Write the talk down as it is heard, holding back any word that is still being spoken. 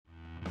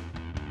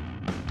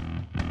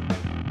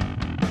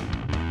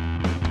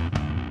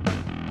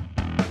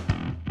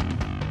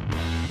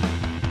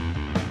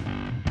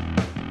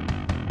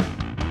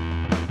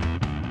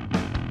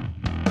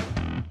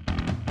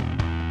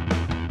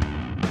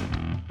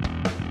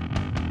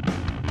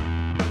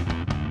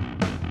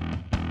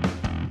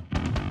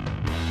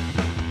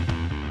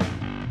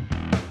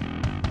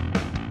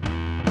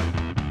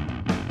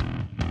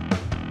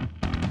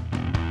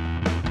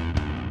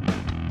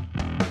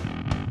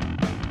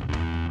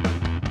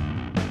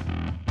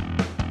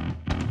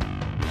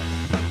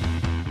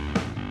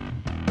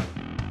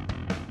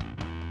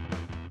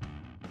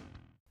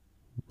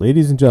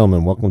Ladies and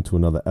gentlemen, welcome to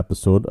another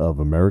episode of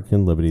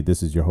American Liberty.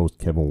 This is your host,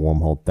 Kevin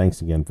Wormholt.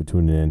 Thanks again for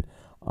tuning in.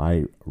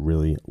 I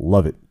really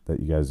love it that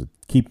you guys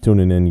keep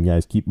tuning in. You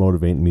guys keep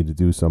motivating me to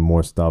do some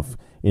more stuff,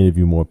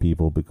 interview more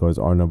people, because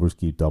our numbers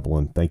keep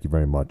doubling. Thank you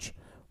very much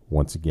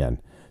once again.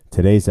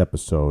 Today's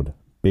episode,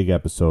 big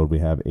episode, we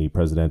have a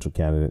presidential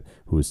candidate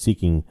who is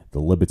seeking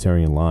the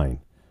libertarian line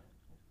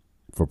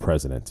for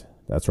president.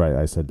 That's right,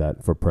 I said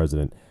that, for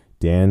president.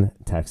 Dan,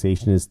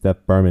 Taxationist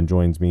Behrman,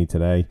 joins me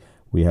today.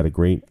 We had a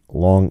great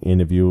long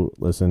interview.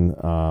 Listen,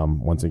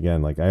 once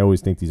again, like I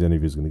always think these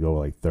interviews are going to go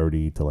like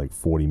 30 to like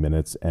 40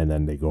 minutes, and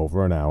then they go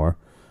over an hour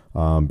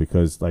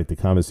because like the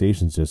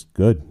conversation's just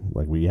good.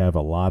 Like we have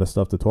a lot of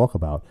stuff to talk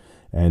about.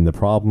 And the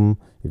problem,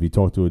 if you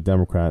talk to a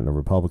Democrat and a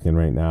Republican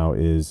right now,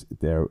 is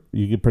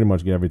you can pretty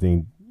much get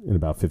everything in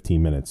about 15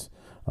 minutes.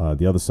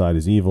 The other side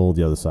is evil.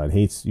 The other side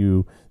hates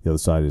you. The other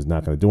side is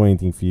not going to do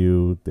anything for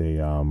you. They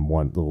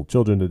want little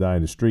children to die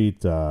in the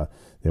street.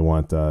 They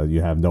want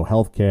you have no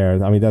health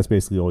care. I mean, that's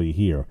basically all you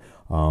hear.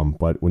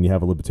 But when you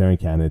have a libertarian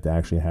candidate that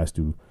actually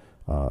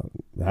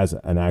has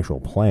an actual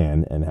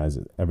plan and has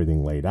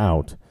everything laid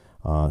out,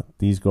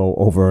 these go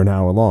over an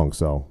hour long.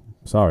 So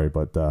sorry,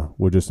 but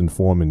we're just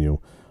informing you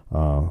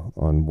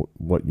on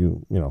what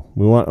you know.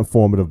 We want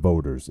informative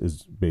voters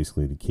is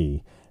basically the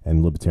key.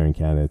 And libertarian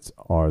candidates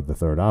are the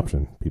third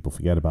option. People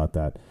forget about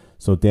that.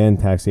 So Dan,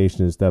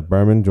 Taxationist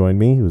Behrman, joined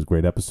me. It was a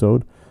great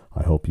episode.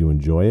 I hope you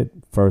enjoy it.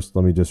 First,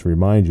 let me just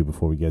remind you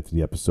before we get to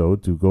the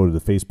episode to go to the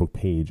Facebook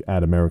page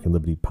at American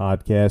Liberty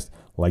Podcast.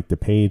 Like the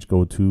page,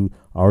 go to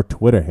our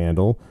Twitter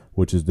handle,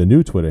 which is the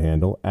new Twitter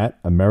handle, at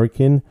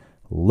American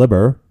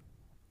Liber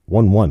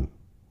 11.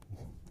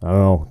 I don't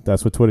know.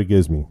 That's what Twitter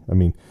gives me. I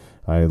mean,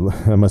 I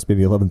must be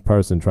the 11th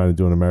person trying to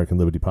do an American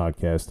Liberty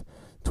Podcast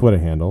Twitter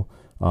handle.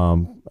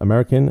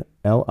 American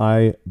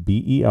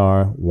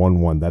Liber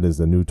 11. That is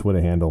the new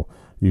Twitter handle.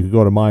 You can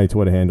go to my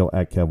Twitter handle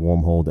at Kev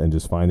Wormhold and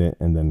just find it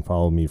and then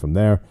follow me from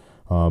there.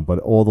 But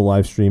all the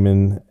live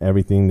streaming,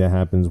 everything that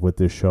happens with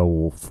this show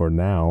will for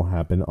now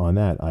happen on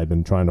that. I've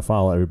been trying to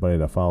follow everybody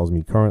that follows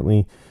me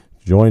currently.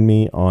 Join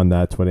me on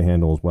that Twitter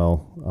handle as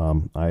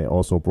well. I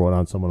also brought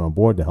on someone on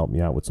board to help me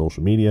out with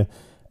social media,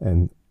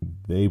 and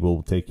they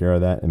will take care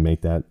of that and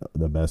make that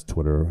the best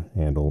Twitter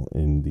handle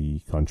in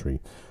the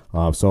country.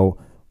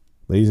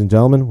 Ladies and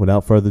gentlemen,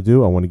 without further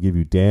ado, I want to give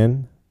you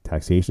Dan,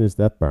 Taxationist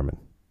Behrman.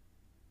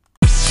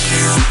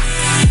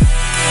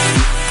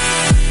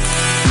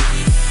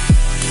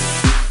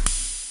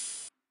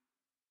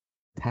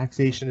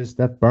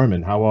 Taxationist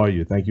Behrman, how are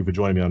you? Thank you for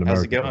joining me on American.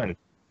 How's it going?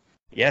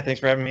 Yeah,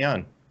 thanks for having me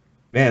on.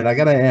 Man, I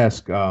got to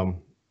ask,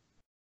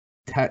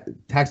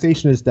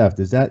 Taxationist Theft,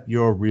 is that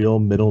your real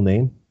middle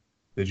name?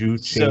 Did you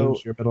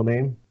change your middle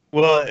name?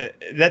 Well,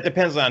 that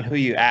depends on who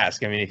you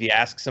ask. I mean, if you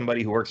ask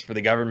somebody who works for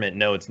the government,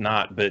 no, it's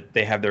not. But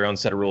they have their own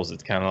set of rules.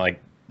 It's kind of like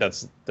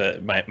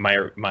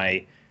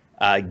my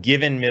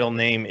given middle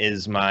name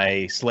is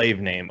my slave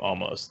name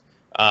almost.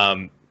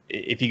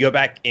 If you go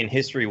back in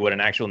history, what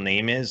an actual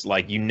name is,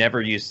 like you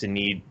never used to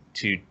need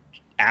to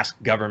ask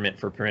government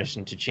for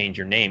permission to change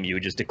your name. You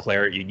would just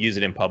declare it. You'd use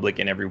it in public,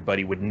 and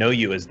everybody would know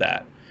you as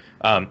that.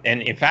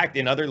 And in fact,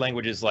 in other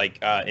languages,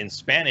 like in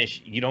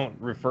Spanish, you don't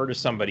refer to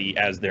somebody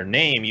as their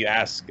name. You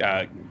ask,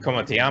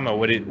 "Cómo te llamo?"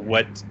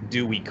 What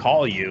do we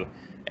call you?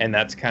 And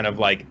that's kind of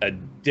like a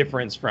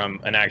difference from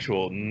an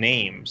actual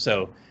name.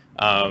 So,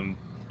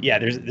 yeah,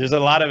 there's a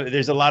lot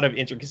of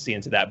intricacy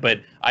into that.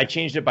 But I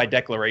changed it by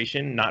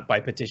declaration, not by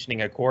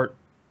petitioning a court,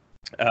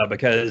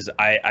 because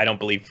I don't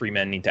believe free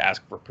men need to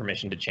ask for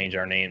permission to change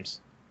our names.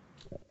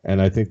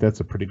 And I think that's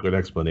a pretty good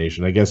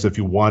explanation. I guess if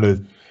you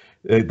wanted.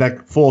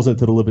 That falls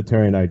into the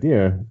libertarian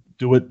idea.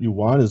 Do what you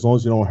want as long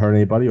as you don't hurt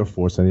anybody or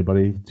force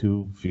anybody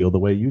to feel the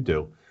way you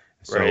do.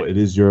 So right. It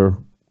is your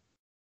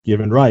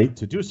given right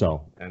to do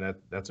so, and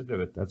that's a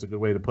good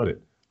way to put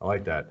it. I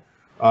like that.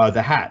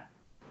 The hat,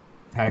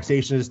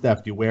 Taxationist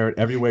Theft. You wear it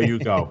everywhere you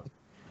go.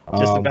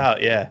 Just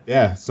about, yeah.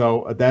 Yeah.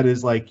 So that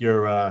is like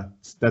your.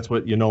 That's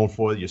what you're known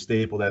for. Your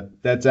staple.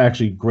 That's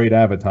actually great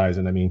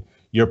advertising. I mean,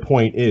 your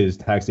point is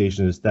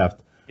Taxationist Theft.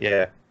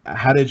 Yeah.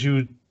 How did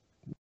you?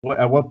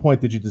 At what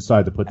point did you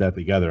decide to put that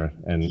together?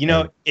 And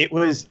it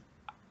was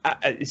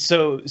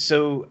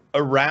so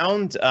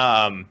around.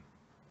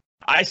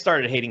 I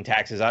started hating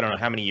taxes, I don't know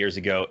how many years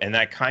ago, and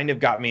that kind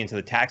of got me into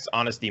the tax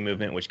honesty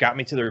movement, which got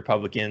me to the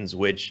Republicans,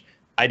 which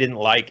I didn't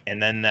like,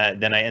 and then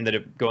I ended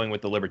up going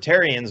with the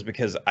Libertarians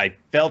because I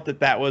felt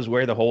that was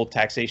where the whole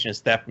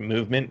taxationist theft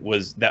movement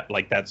was.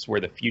 That's where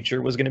the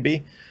future was going to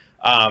be.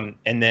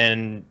 And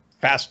then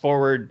fast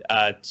forward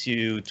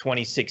to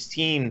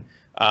 2016.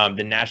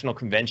 The national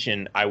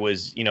convention, I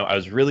was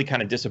really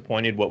kind of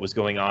disappointed what was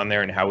going on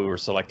there and how we were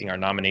selecting our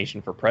nomination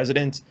for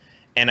president.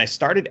 And I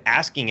started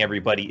asking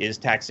everybody, is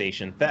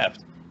taxation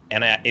theft?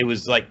 And it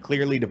was like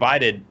clearly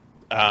divided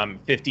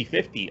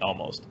 50-50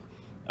 almost.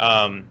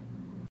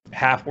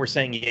 Half were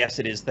saying, yes,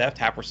 it is theft.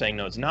 Half were saying,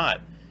 no, it's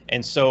not.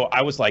 And so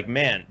I was like,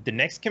 man, the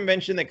next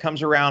convention that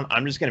comes around,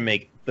 I'm just going to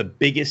make the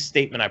biggest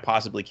statement I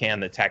possibly can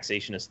that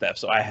taxation is theft.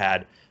 So I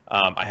had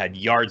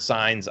yard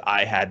signs.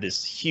 I had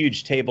this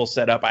huge table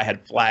set up. I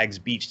had flags,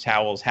 beach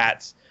towels,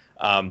 hats,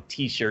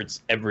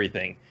 T-shirts,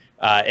 everything.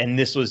 And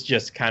this was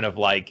just kind of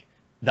like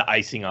the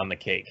icing on the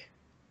cake.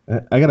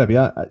 I gotta be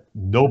honest,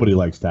 nobody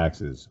likes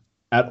taxes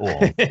at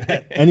all.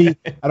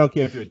 I don't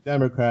care if you're a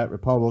Democrat,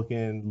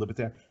 Republican,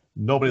 Libertarian.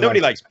 Nobody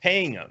likes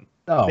paying them.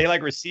 No. They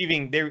like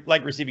receiving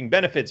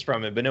benefits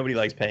from it, but nobody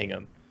likes paying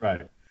them.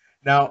 Right.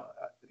 Now,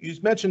 you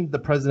mentioned the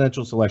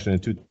presidential selection in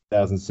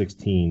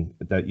 2016,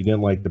 that you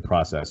didn't like the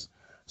process.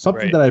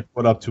 Something Right. that I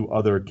put up to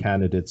other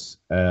candidates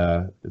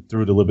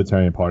through the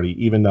Libertarian Party,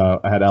 even I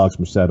had Alex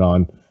Merced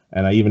on,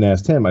 and I even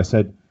asked him, I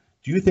said,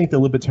 do you think the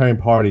Libertarian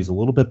Party is a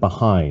little bit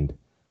behind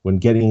when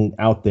getting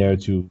out there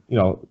to,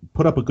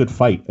 put up a good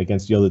fight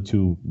against the other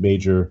two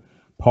major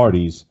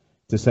parties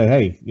to say,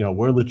 hey,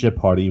 we're a legit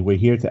party. We're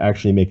here to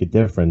actually make a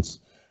difference.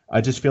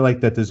 I just feel like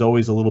that there's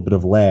always a little bit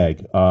of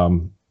lag.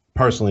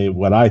 Personally,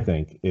 what I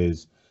think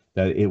is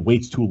that it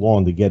waits too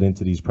long to get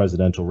into these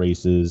presidential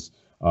races,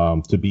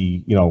 to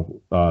be,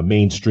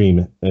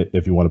 mainstream,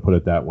 if you want to put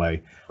it that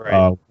way.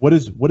 Right. What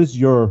is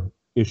your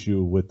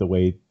issue with the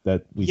way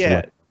that we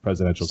select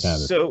presidential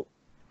candidates? So,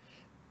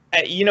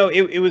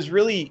 it was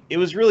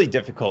really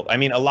difficult. I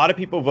mean, a lot of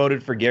people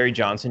voted for Gary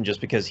Johnson just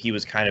because he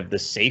was kind of the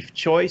safe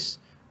choice.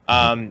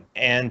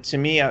 And to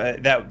me,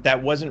 that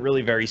wasn't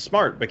really very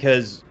smart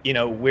because,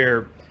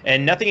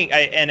 and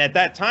at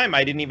that time,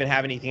 I didn't even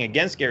have anything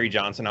against Gary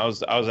Johnson. I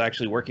was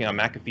actually working on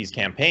McAfee's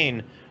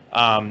campaign.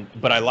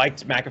 But I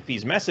liked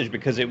McAfee's message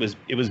because it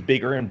was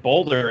bigger and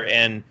bolder.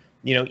 And,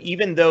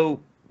 even though,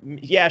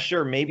 yeah,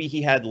 sure, maybe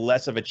he had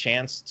less of a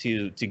chance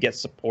to get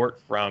support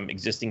from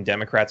existing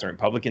Democrats and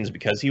Republicans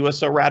because he was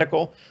so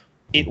radical,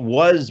 it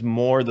was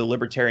more the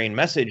libertarian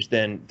message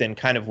than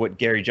kind of what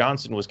Gary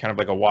Johnson was, kind of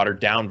like a watered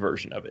down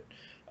version of it.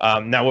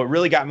 Now, what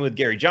really got me with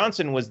Gary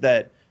Johnson was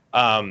that,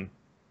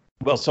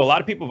 so a lot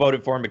of people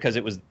voted for him because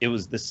it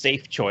was the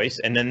safe choice.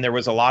 And then there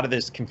was a lot of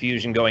this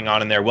confusion going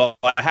on in there. Well,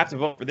 I have to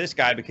vote for this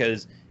guy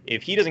because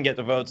if he doesn't get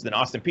the votes, then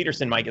Austin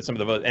Peterson might get some of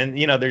the votes. And,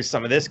 there's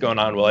some of this going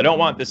on. Well, I don't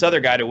want this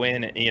other guy to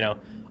win,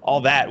 all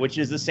that, which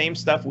is the same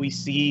stuff we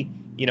see.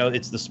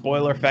 It's the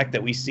spoiler effect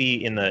that we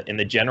see in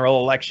the general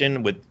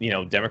election with,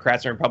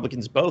 Democrats and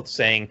Republicans both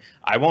saying,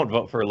 I won't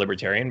vote for a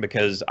libertarian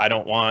because I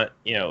don't want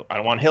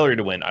Hillary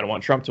to win. I don't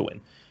want Trump to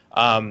win.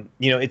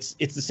 It's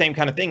the same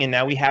kind of thing. And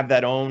now we have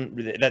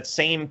that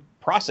same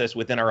process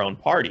within our own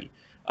party.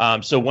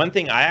 So one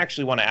thing I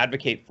actually want to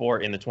advocate for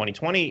in the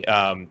 2020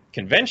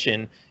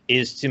 convention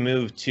is to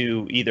move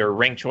to either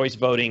ranked choice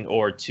voting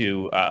or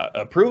to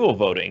approval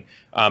voting,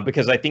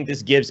 because I think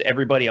this gives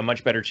everybody a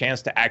much better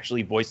chance to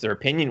actually voice their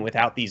opinion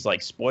without these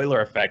like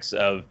spoiler effects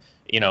of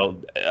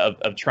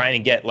trying to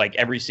get like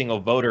every single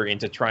voter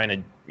into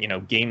trying to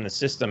game the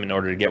system in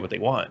order to get what they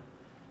want.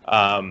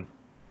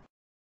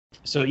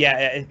 So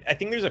yeah, I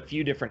think there's a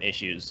few different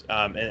issues,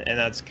 and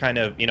that's kind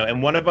of,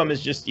 and one of them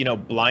is just,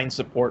 blind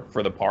support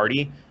for the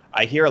party.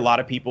 I hear a lot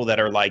of people that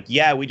are like,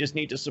 yeah, we just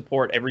need to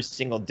support every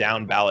single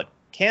down ballot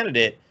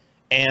candidate.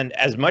 And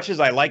as much as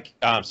I like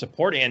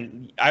supporting,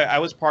 and I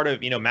was part of,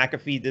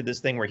 McAfee did this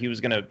thing where he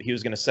was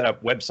gonna set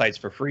up websites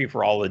for free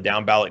for all the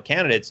down ballot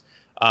candidates.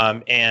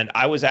 And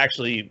I was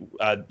actually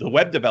the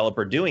web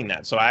developer doing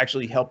that. So I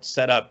actually helped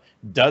set up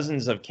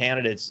dozens of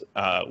candidates'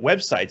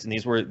 websites, and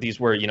these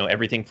were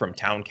everything from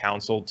town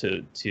council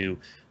to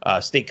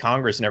state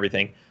Congress and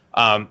everything.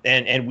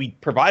 And we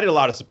provided a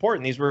lot of support,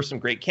 and these were some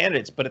great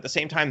candidates. But at the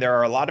same time, there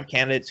are a lot of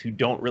candidates who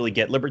don't really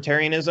get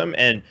libertarianism,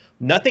 and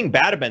nothing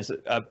bad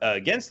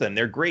against them.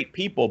 They're great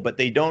people, but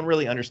they don't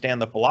really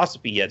understand the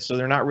philosophy yet, so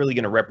they're not really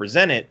going to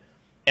represent it.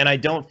 And I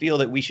don't feel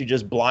that we should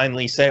just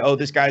blindly say, oh,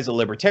 this guy's a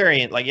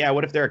libertarian. Like, yeah,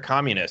 what if they're a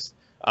communist?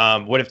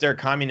 What if they're a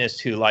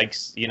communist who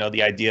likes,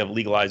 the idea of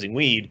legalizing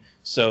weed?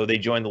 So they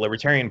join the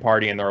Libertarian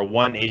Party and they're a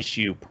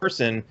one-issue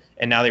person,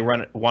 and now they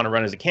want to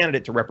run as a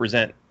candidate to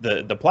represent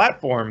the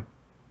platform.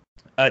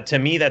 To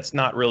me, that's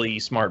not really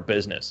smart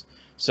business.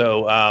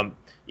 So,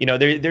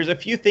 there's a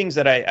few things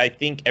that I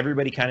think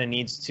everybody kind of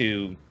needs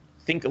to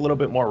think a little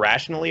bit more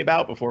rationally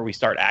about before we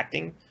start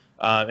acting.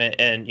 I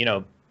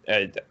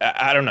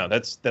don't know.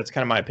 That's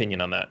kind of my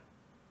opinion on that.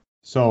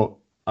 So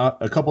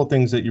a couple of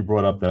things that you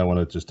brought up that I want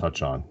to just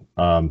touch on.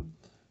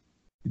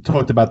 You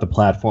talked about the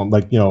platform,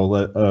 like, you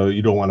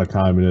don't want a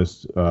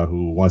communist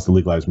who wants to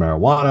legalize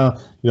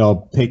marijuana,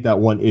 take that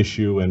one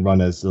issue and run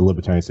as a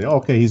libertarian and say, oh,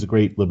 okay, he's a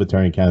great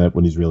libertarian candidate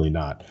when he's really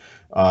not.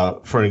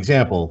 For an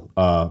example,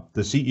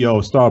 the CEO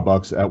of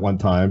Starbucks at one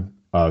time,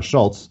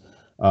 Schultz,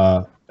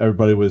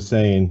 everybody was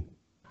saying,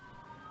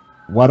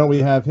 why don't we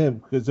have him?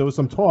 Because there was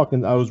some talk,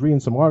 and I was reading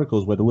some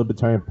articles where the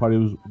Libertarian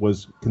Party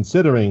was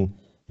considering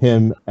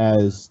him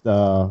as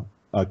a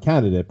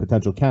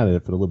potential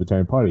candidate for the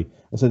Libertarian Party.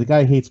 I said, the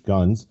guy hates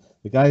guns.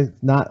 The guy's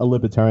not a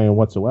libertarian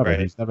whatsoever.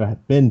 Right. He's never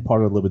been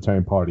part of the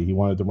Libertarian Party. He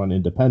wanted to run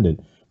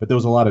independent. But there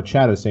was a lot of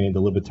chatter saying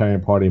the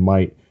Libertarian Party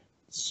might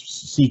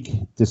seek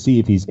to see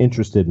if he's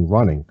interested in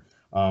running.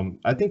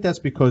 I think that's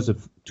because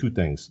of two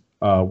things.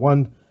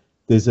 One,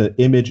 there's an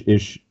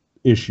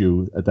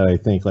issue that I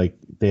think like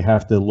they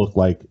have to look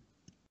like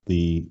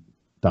the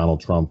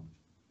Donald Trump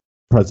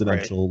Right.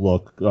 presidential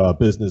look,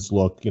 business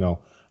look,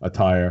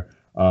 attire,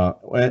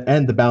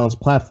 and the balanced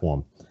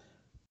platform.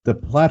 The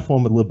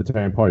platform of the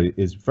Libertarian Party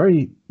is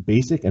very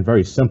basic and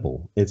very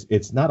simple.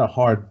 It's not a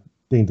hard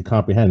thing to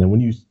comprehend. And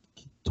when you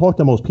talk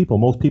to most people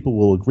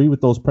will agree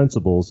with those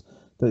principles.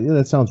 That, yeah,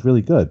 that sounds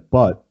really good,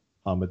 but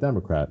I'm a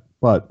Democrat,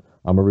 but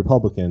I'm a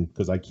Republican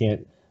because I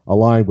can't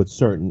align with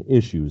certain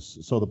issues.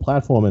 So the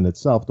platform in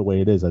itself, the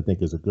way it is, I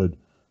think is a good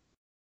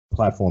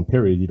platform,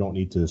 period. You don't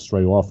need to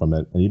stray off from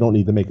it, and you don't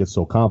need to make it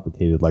so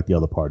complicated like the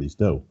other parties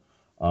do.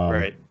 Um,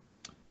 Right.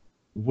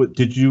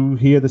 did you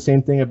hear the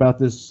same thing about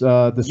this?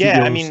 The Yeah,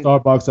 CEO I of mean,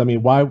 Starbucks. I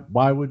mean,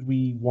 why would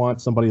we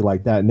want somebody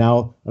like that?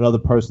 Now, another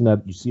person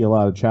that you see a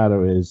lot of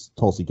chatter is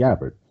Tulsi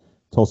Gabbard.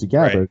 Tulsi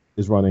right. Gabbard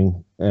is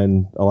running,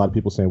 and a lot of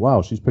people saying,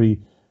 "Wow, she's pretty,"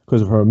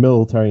 because of her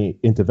military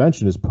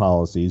interventionist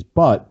policies,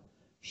 but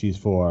she's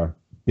for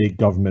big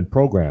government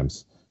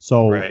programs.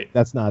 So Right.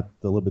 that's not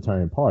the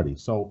Libertarian Party.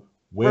 So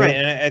Right, where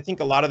and I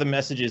think a lot of the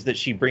messages that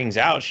she brings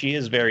out, she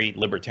is very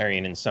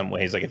libertarian in some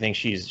ways. Like I think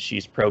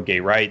she's pro gay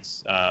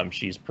rights,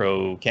 she's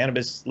pro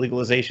cannabis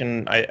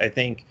legalization. I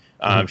think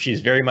Mhm. she's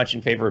very much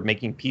in favor of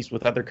making peace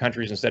with other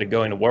countries instead of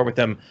going to war with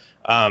them.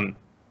 Um,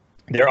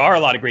 there are a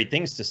lot of great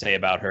things to say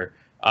about her,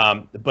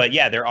 but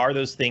yeah, there are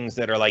those things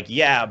that are like,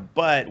 yeah,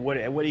 but what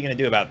are you going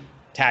to do about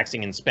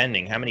taxing and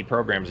spending? How many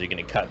programs are you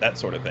going to cut? That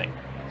sort of thing.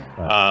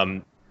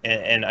 Right.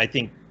 And I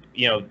think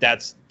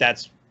that's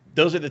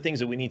those are the things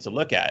that we need to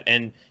look at.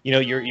 And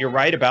you're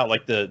right about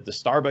like the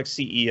Starbucks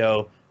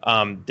CEO.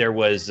 There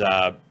was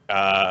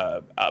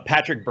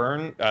Patrick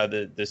Byrne,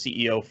 the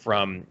CEO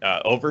from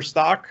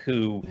Overstock,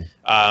 who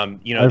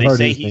I've they heard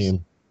say his he's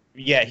name.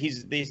 yeah,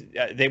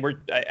 they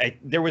were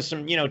there was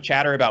some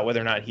chatter about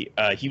whether or not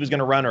he was going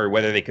to run or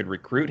whether they could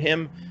recruit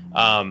him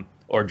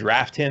or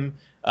draft him,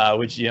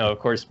 which of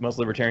course most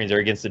libertarians are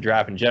against the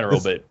draft in general,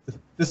 This but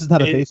this is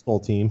not a it, baseball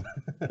team.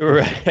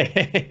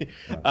 right.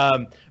 Yeah.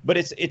 But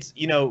it's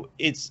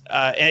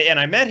and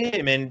I met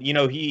him, and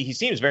he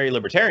seems very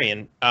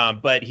libertarian,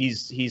 but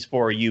he's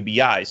for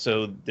UBI,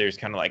 so there's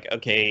kind of like,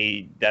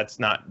 okay, that's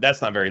not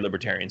very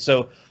libertarian.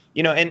 So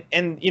and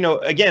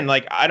again,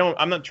 like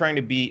I'm not trying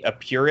to be a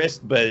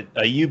purist, but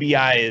a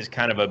UBI is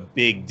kind of a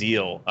big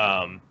deal.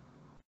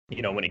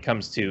 When it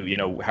comes to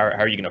how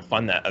are you going to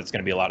fund that? That's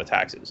going to be a lot of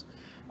taxes.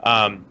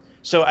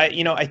 So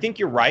I think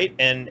you're right,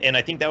 and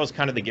I think that was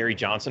kind of the Gary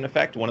Johnson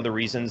effect. One of the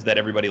reasons that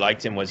everybody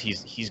liked him was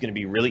he's going to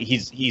be really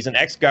he's an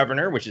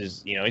ex-governor, which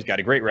is he's got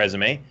a great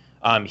resume.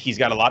 He's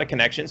got a lot of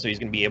connections, so he's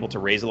going to be able to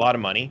raise a lot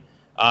of money.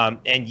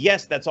 And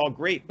yes, that's all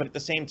great, but at the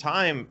same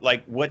time,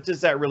 like, what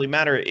does that really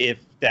matter if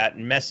that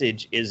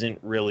message isn't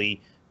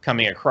really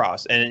coming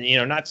across? And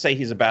not to say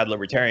he's a bad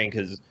libertarian,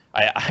 because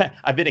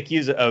I've been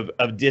accused of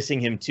dissing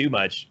him too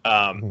much.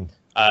 Mhm.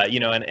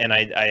 And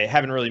I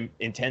haven't really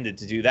intended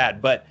to do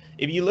that. But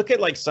if you look at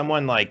like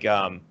someone like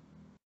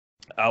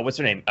what's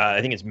her name?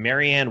 I think it's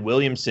Marianne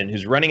Williamson,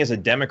 who's running as a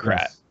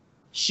Democrat. Yes.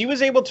 She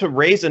was able to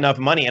raise enough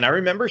money, and I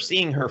remember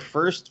seeing her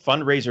first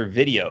fundraiser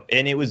video,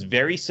 and it was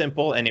very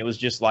simple, and it was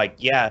just like,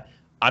 yeah,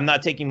 I'm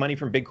not taking money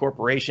from big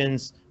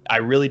corporations. I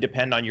really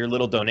depend on your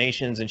little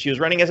donations. And she was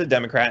running as a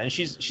Democrat, and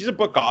she's a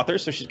book author,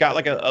 so she's got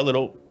like a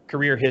little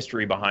career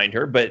history behind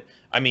her. But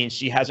I mean,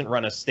 she hasn't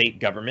run a state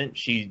government.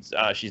 She's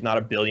not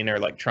a billionaire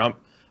like Trump.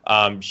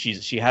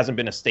 She hasn't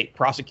been a state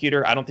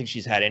prosecutor. I don't think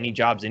she's had any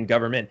jobs in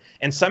government,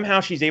 and somehow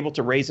she's able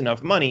to raise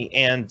enough money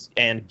and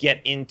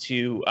get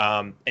into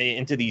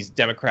these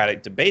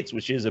Democratic debates,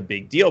 which is a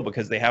big deal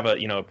because they have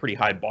a pretty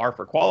high bar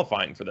for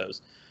qualifying for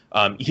those,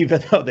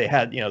 even though they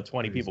had 20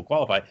 Crazy. people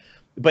qualify.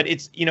 But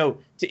it's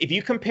if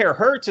you compare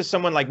her to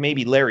someone like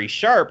maybe Larry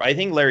Sharp, I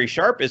think Larry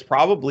Sharp is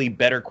probably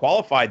better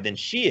qualified than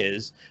she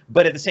is.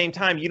 But at the same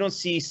time, you don't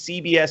see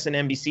CBS and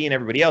NBC and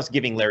everybody else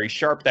giving Larry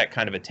Sharp that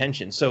kind of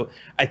attention. So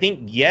I think,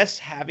 yes,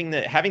 having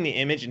the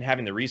image and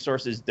having the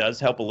resources does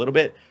help a little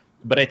bit.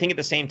 But I think at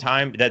the same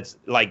time,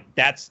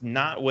 that's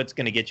not what's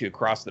going to get you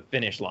across the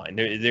finish line.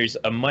 There's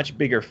a much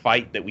bigger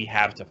fight that we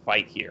have to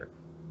fight here.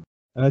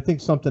 And I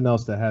think something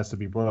else that has to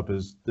be brought up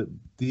is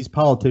these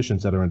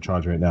politicians that are in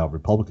charge right now,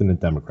 Republican and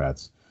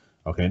Democrats.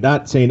 Okay,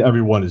 not saying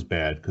everyone is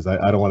bad, because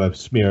I don't want to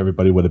smear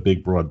everybody with a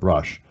big broad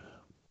brush,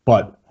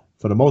 but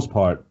for the most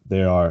part,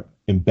 they are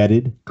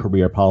embedded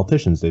career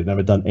politicians. They've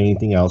never done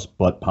anything else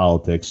but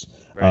politics.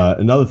 Right.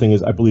 Another thing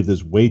is, I believe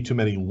there's way too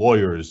many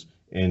lawyers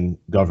in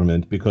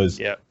government because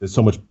Yeah. there's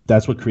so much.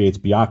 That's what creates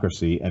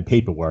bureaucracy and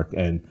paperwork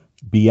and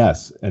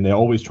BS, and they're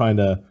always trying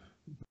to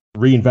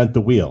reinvent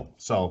the wheel.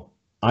 So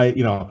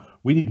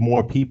we need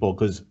more people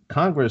because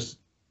Congress,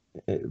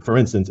 for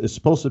instance, is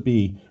supposed to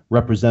be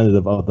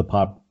representative of the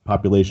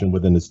population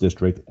within its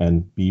district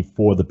and be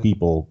for the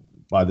people,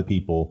 by the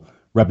people,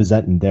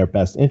 representing their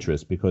best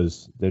interests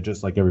because they're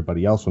just like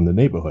everybody else from the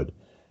neighborhood.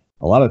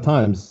 A lot of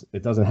times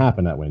it doesn't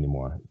happen that way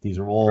anymore. These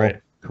are all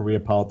Right. career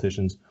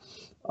politicians.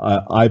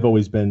 I've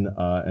always been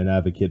an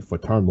advocate for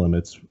term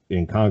limits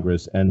in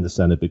Congress and the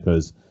Senate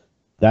because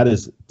that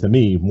is, to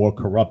me, more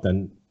corrupt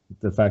than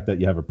the fact that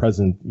you have a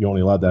president, you're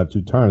only allowed to have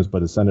 2 terms,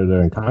 but a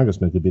senator and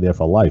congressman could be there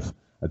for life.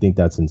 I think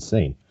that's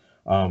insane.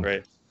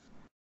 Right.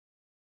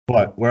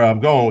 But where I'm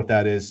going with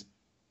that is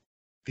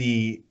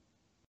the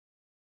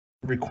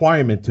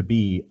requirement to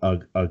be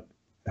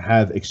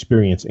have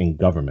experience in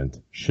government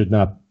should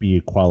not be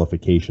a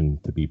qualification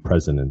to be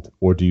president,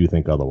 or do you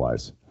think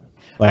otherwise?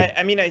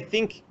 I mean, I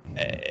think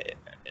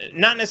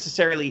not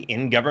necessarily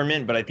in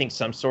government, but I think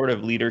some sort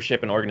of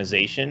leadership and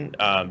organization.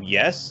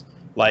 Yes,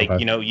 like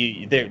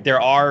okay.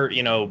 There are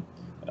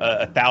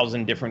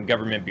 1,000 different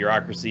government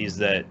bureaucracies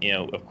that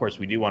of course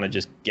we do want to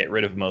just get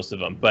rid of most of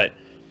them, but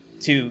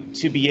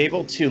to be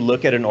able to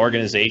look at an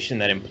organization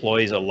that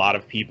employs a lot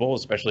of people,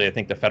 especially I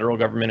think the federal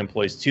government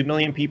employs 2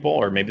 million people,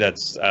 or maybe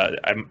that's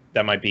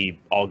that might be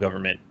all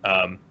government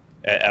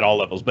at all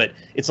levels, but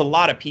it's a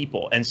lot of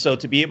people. And so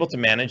to be able to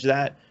manage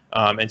that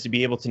and to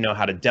be able to know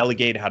how to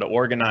delegate, how to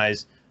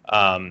organize,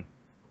 how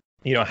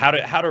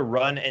to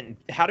run, and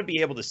how to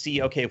be able to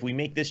see, okay, if we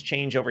make this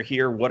change over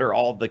here, what are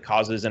all the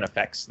causes and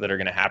effects that are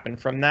going to happen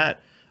from that?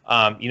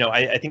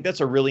 I think that's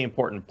a really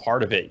important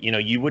part of it.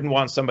 You wouldn't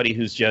want somebody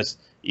who's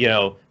just,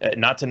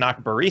 not to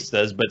knock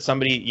baristas, but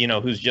somebody,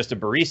 who's just a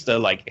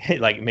barista,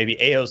 like maybe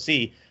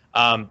AOC,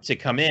 to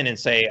come in and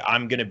say,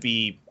 I'm going to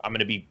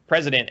be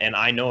president and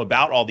I know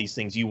about all these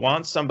things. You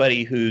want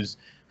somebody who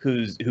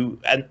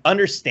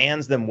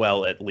understands them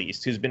well, at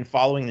least, who's been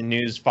following the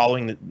news,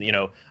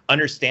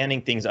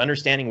 understanding things,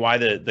 understanding why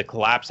the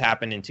collapse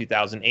happened in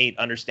 2008,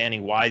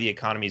 understanding why the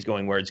economy is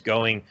going where it's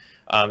going.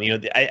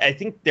 I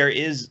think there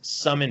is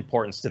some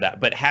importance to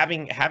that, but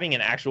having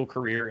an actual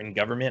career in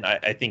government,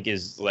 I think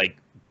is like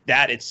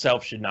that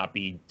itself should not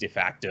be de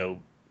facto,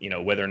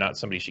 whether or not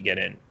somebody should get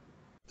in.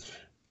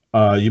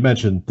 You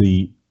mentioned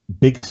the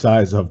big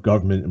size of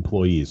government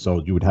employees,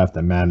 so you would have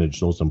to manage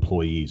those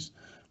employees.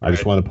 Right. I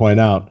just want to point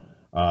out,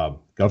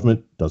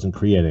 government doesn't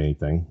create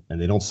anything and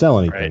they don't sell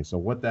anything. Right. So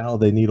what the hell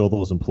do they need all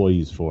those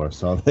employees for?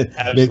 So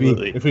maybe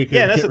if we could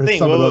get rid of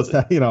some of those,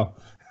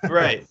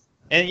 Right.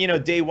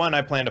 And day one,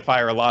 I plan to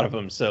fire a lot of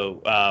them.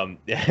 So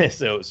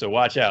so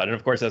watch out. And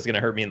of course, that's going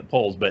to hurt me in the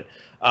polls. But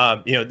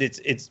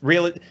it's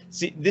real.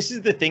 See, this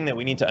is the thing that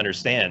we need to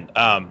understand.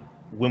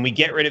 When we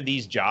get rid of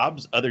these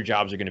jobs, other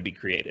jobs are going to be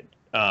created.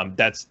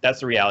 That's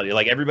the reality.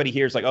 Like everybody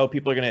here is like, oh,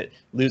 people are going to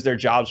lose their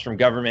jobs from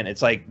government.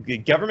 It's like the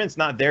government's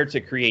not there to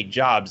create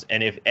jobs.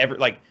 And if ever,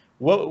 like,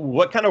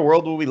 what kind of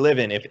world will we live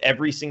in if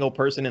every single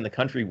person in the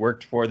country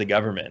worked for the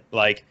government?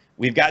 Like,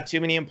 we've got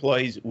too many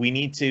employees. We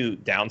need to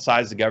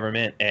downsize the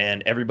government,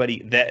 and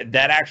everybody that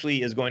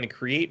actually is going to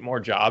create more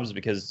jobs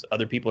because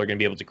other people are going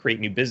to be able to create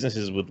new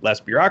businesses with less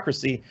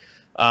bureaucracy.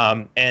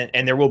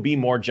 And there will be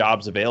more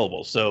jobs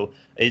available. So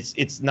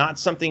it's not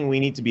something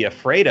we need to be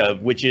afraid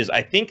of, which is,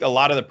 I think, a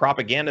lot of the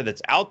propaganda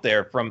that's out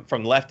there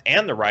from left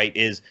and the right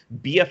is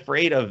be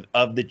afraid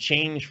of the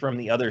change from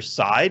the other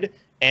side.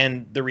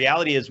 And the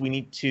reality is we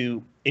need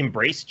to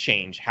embrace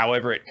change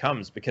however it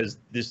comes, because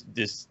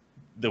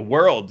the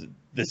world,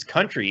 this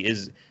country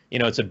is,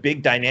 it's a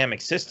big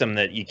dynamic system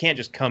that you can't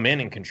just come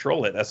in and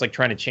control it. That's like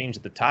trying to change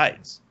the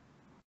tides.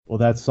 Well,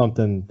 that's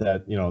something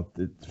that,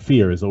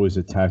 fear is always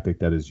a tactic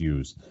that is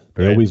used.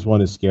 They always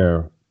want to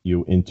scare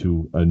you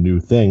into a new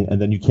thing,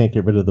 and then you can't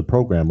get rid of the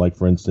program. Like,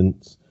 for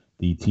instance,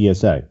 the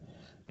TSA.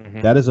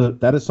 Mm-hmm.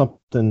 That is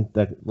something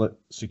that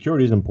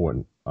security is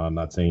important. I'm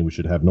not saying we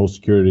should have no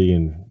security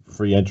and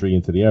free entry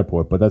into the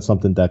airport, but that's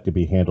something that could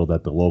be handled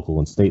at the local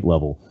and state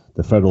level.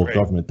 The federal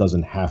government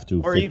doesn't have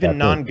to. Or even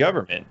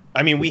non-government.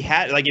 I mean, we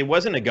had, it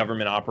wasn't a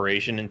government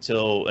operation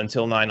until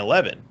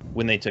 9/11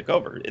 when they took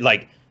over.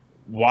 Like,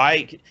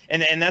 why?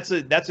 And that's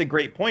a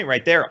great point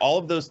right there. All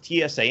of those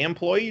TSA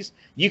employees,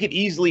 you could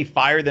easily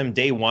fire them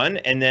day one,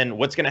 and then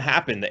what's going to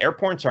happen? The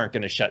airports aren't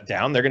going to shut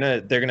down. They're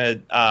gonna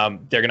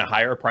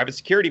hire a private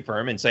security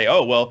firm and say,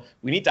 oh well,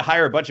 we need to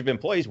hire a bunch of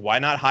employees. Why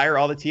not hire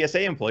all the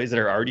TSA employees that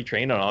are already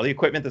trained on all the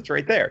equipment that's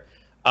right there?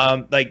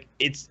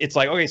 It's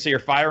like, okay, so you're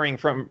firing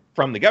from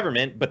the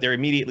government, but they're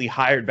immediately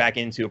hired back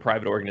into a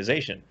private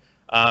organization.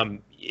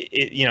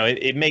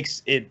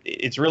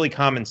 It's really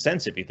common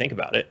sense if you think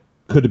like it.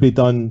 Could it be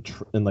done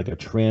in like a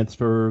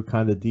transfer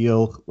kind of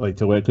deal, like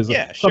to where? Because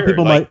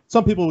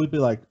some people would be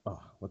like,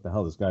 "Oh, what the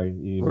hell, this guy?"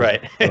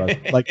 Right.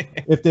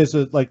 Like, if there's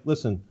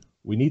listen,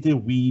 we need to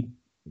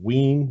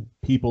wean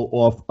people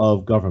off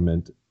of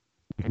government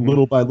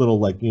little by little.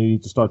 Like, you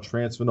need to start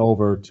transferring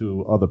over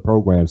to other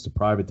programs, to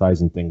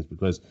privatizing things,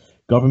 because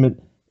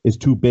government is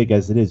too big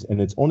as it is, and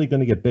it's only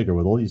going to get bigger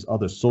with all these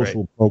other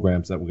social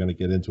programs that we're going to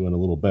get into in a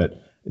little bit.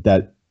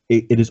 That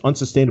it is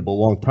unsustainable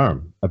long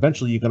term.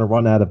 Eventually, you're going to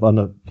run out of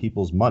other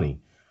people's money.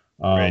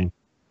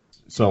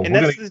 So, and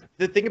that's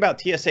the thing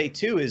about TSA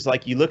too, is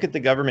like, you look at the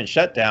government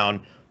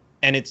shutdown,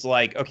 and it's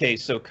like, okay,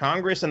 so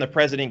Congress and the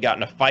president got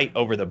in a fight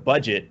over the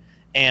budget,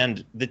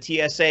 and the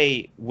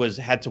TSA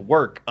had to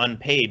work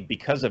unpaid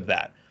because of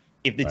that.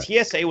 If the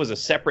TSA was a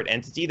separate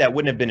entity, that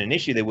wouldn't have been an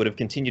issue. They would have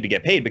continued to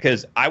get paid,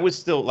 because I was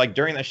still, like,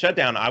 during the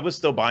shutdown, I was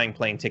still buying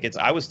plane tickets.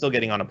 I was still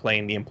getting on a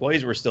plane. The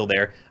employees were still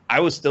there.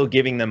 I was still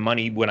giving them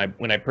money when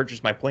I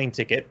purchased my plane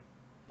ticket.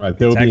 Right.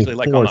 They were being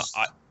forced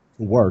to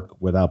work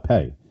without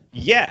pay.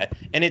 Yeah,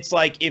 and it's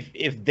like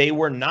if they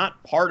were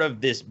not part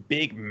of this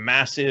big,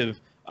 massive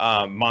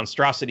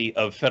monstrosity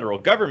of federal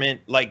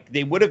government, like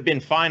they would have been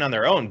fine on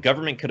their own.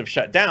 Government could have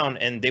shut down,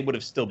 and they would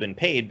have still been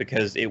paid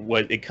because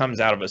it comes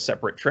out of a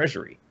separate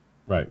treasury.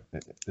 Right.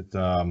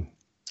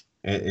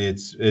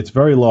 It's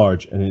very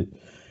large, and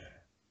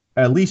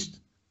at least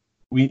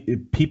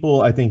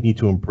people I think need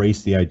to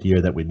embrace the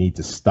idea that we need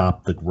to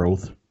stop the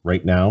growth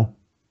right now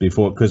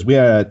because we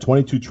are at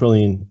 22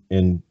 trillion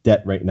in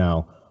debt right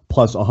now,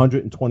 plus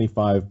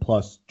 125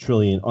 plus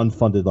trillion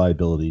unfunded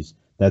liabilities.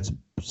 That's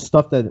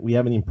stuff that we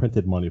haven't even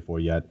printed money for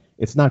yet.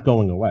 It's not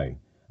going away.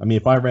 I mean,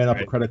 if I ran up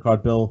a credit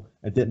card bill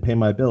and didn't pay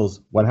my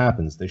bills, what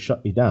happens? They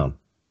shut me down.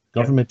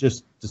 Government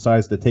just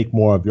decides to take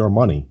more of your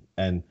money,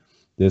 and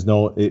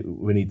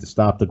we need to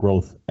stop the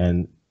growth.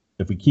 And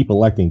if we keep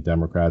electing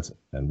Democrats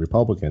and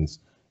Republicans,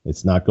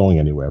 it's not going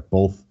anywhere.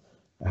 Both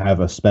have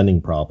a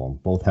spending problem.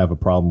 Both have a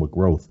problem with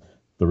growth.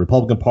 The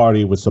Republican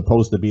Party was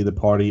supposed to be the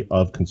party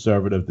of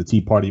conservative. The Tea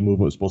Party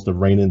movement was supposed to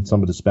rein in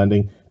some of the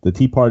spending. The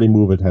Tea Party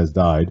movement has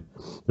died.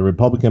 The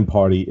Republican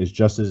Party is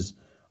just as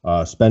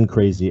spend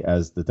crazy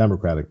as the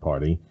Democratic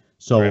Party.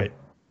 So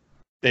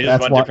they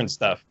just want different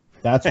stuff.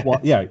 That's why,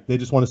 yeah, they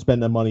just want to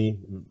spend their money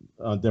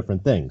on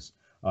different things.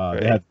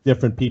 They have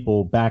different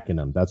people backing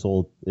them. That's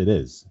all it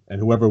is. And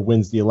whoever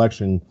wins the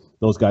election,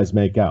 those guys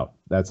make out.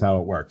 That's how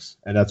it works.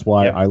 And that's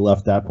why I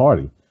left that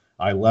party.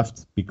 I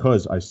left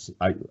because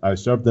I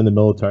served in the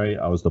military.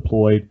 I was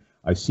deployed.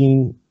 I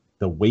seen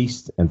the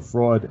waste and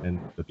fraud and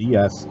the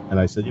BS. And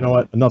I said, you know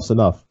what? Enough's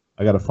enough.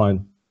 I got to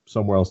find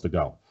somewhere else to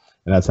go.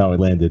 And that's how I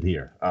landed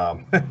here.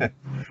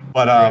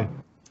 But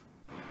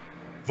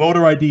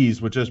voter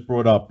IDs were just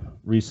brought up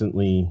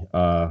recently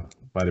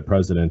by the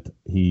president.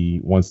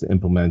 He wants to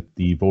implement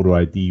the voter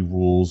ID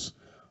rules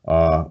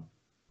to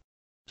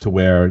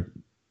where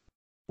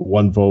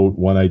one vote,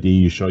 one ID,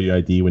 you show your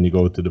ID when you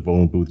go to the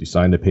voting booth, you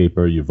sign the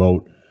paper, you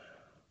vote.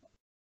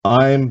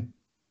 I'm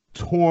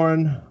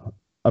torn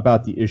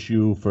about the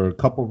issue for a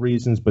couple of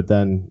reasons, but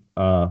then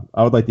I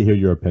would like to hear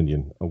your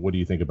opinion. What do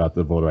you think about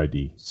the voter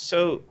ID?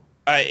 So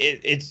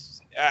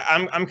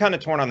I'm kind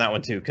of torn on that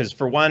one too, because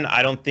for one,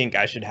 I don't think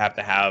I should have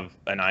to have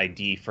an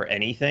ID for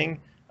anything.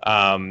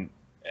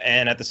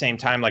 And at the same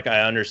time, like I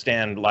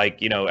understand,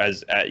 like,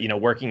 as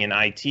working in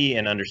IT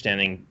and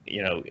understanding,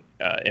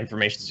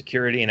 information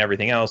security and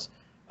everything else,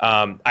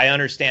 I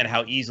understand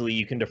how easily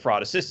you can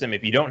defraud a system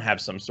if you don't have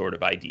some sort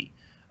of ID.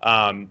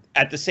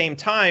 At the same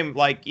time,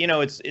 like,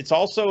 it's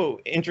also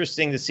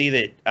interesting to see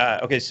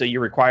that, okay, so you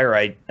require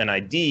an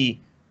ID.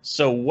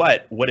 So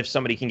what if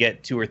somebody can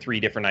get 2 or 3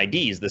 different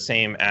IDs, the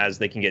same as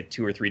they can get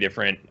 2 or 3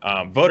 different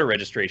voter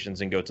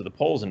registrations and go to the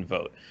polls and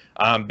vote?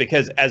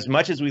 Because as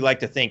much as we like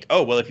to think,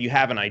 oh, well, if you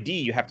have an ID,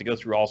 you have to go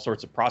through all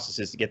sorts of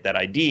processes to get that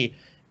ID.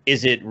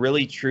 Is it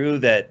really true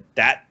that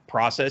that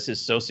process is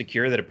so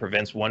secure that it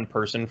prevents one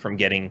person from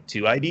getting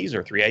 2 IDs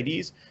or 3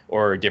 IDs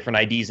or different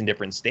IDs in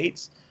different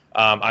states?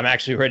 I'm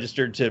actually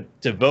registered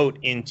to vote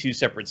in 2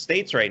 separate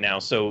states right now.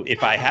 So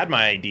if I had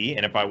my ID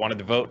and if I wanted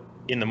to vote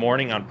in the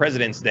morning on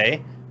President's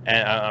Day,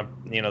 and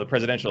the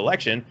presidential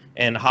election,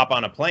 and hop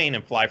on a plane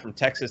and fly from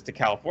Texas to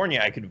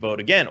California, I could vote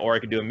again, or I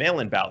could do a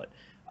mail-in ballot.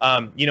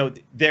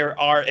 There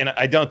are, and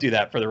I don't do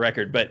that for the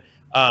record, but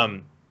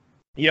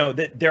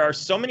there are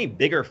so many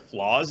bigger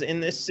flaws in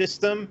this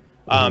system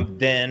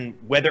than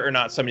whether or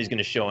not somebody's going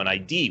to show an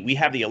ID. We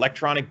have the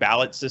electronic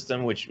ballot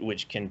system,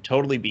 which can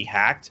totally be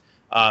hacked.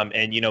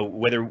 And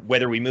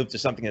whether we move to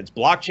something that's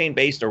blockchain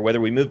based or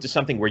whether we move to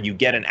something where you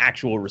get an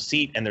actual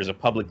receipt and there's a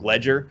public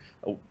ledger,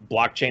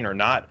 blockchain or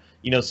not,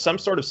 some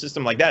sort of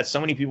system like that.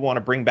 So many people want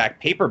to bring back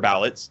paper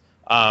ballots,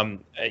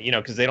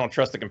 because they don't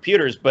trust the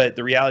computers. But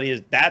the reality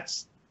is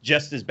that's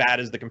just as bad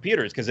as the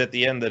computers, because at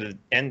the end of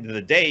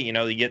the day,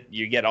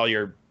 you get all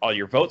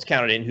your votes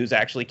counted in. Who's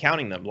actually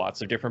counting them?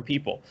 Lots of different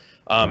people.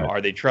 Right.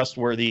 Are they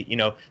trustworthy?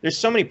 There's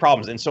so many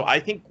problems, and so I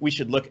think we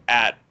should look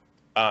at.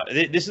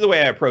 This is the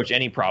way I approach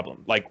any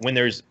problem. Like when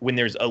there's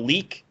a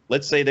leak,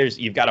 let's say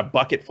you've got a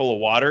bucket full of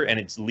water and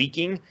it's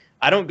leaking.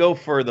 I don't go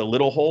for the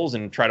little holes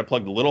and try to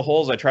plug the little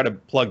holes. I try to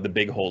plug the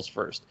big holes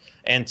first.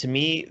 And to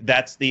me,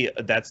 that's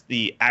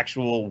the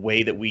actual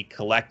way that we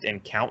collect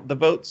and count the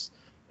votes.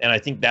 And I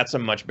think that's a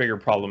much bigger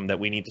problem that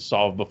we need to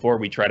solve before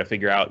we try to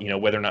figure out,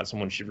 whether or not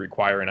someone should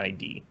require an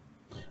ID.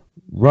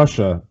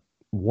 Russia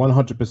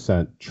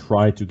 100%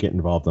 tried to get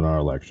involved in our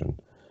election.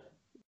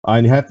 I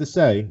have to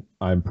say,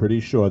 I'm pretty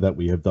sure that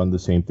we have done the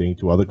same thing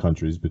to other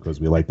countries because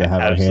we like to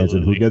have our hands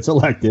in who gets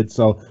elected.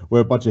 So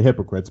we're a bunch of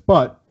hypocrites.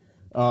 But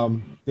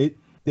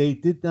they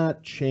did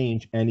not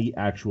change any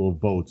actual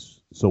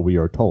votes, so we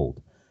are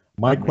told.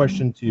 My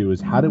question to you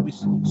is, how do we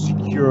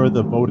secure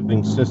the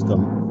voting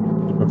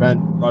system to prevent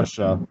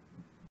Russia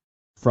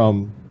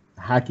from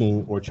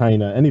hacking, or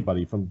China,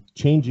 anybody, from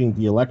changing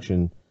the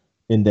election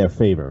in their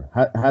favor?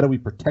 How do we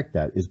protect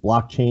that? Is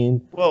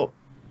blockchain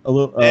a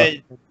little...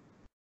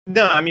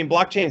 No, I mean,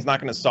 blockchain is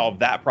not going to solve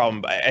that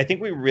problem. But I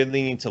think we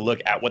really need to look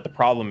at what the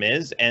problem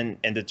is and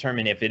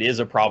determine if it is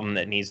a problem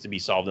that needs to be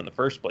solved in the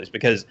first place.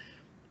 Because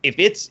if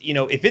it's,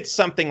 if it's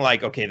something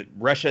like, okay,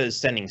 Russia is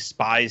sending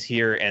spies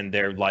here and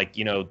they're like,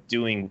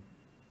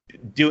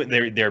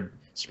 they're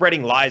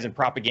spreading lies and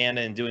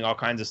propaganda and doing all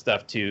kinds of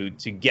stuff to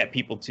get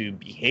people to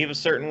behave a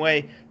certain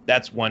way,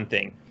 that's one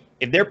thing.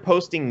 If they're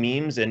posting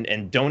memes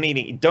and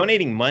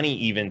donating money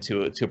even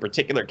to a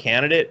particular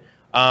candidate,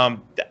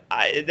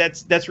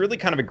 that's really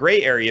kind of a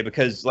gray area,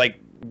 because like,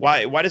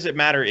 why does it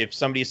matter if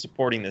somebody is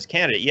supporting this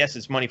candidate? Yes,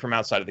 it's money from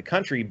outside of the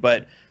country,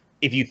 but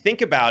if you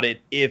think about it,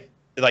 if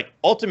like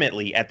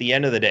ultimately at the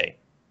end of the day,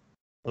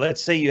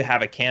 let's say you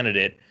have a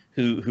candidate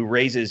who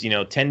raises,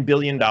 $10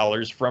 billion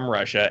from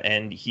Russia,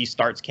 and he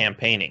starts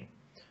campaigning.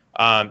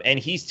 And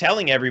he's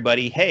telling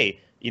everybody, hey,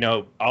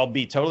 I'll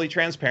be totally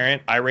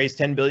transparent. I raised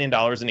 $10 billion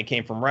and it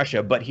came from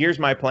Russia, but here's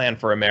my plan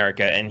for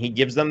America. And he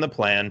gives them the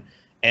plan,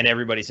 and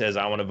everybody says,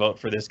 I want to vote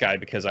for this guy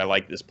because I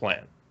like this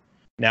plan.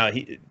 Now,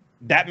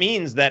 that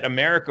means that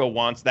America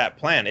wants that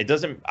plan. It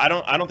doesn't, I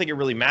don't think it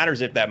really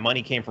matters if that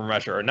money came from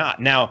Russia or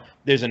not. Now,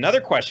 there's another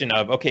question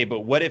of, okay,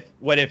 but what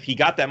if he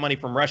got that money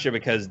from Russia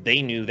because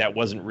they knew that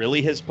wasn't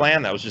really his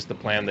plan? That was just the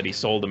plan that he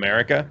sold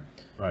America.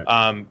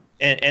 Right.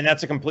 And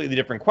that's a completely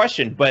different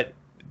question. But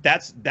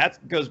that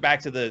goes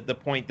back to the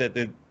point that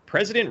the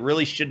president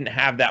really shouldn't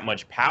have that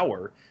much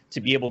power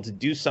to be able to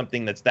do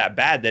something that's that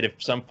bad, that if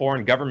some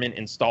foreign government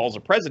installs a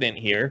president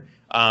here,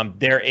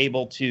 they're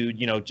able to,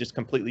 just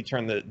completely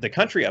turn the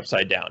country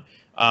upside down.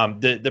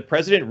 The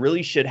president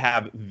really should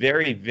have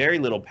very, very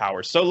little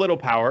power. So little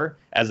power,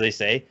 as they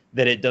say,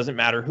 that it doesn't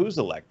matter who's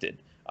elected.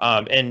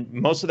 And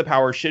most of the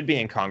power should be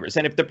in Congress.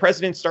 And if the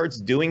president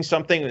starts doing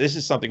something, this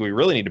is something we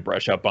really need to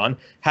brush up on,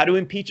 how to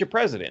impeach a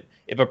president.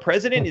 If a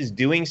president is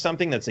doing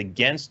something that's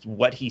against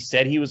what he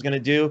said he was going to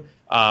do,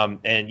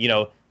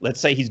 and, let's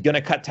say he's going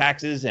to cut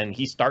taxes and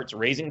he starts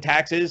raising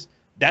taxes,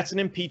 that's an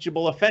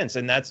impeachable offense.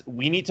 And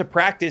we need to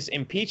practice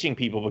impeaching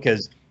people,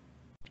 because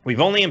we've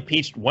only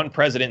impeached one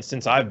president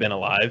since I've been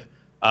alive.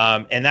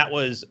 And that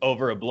was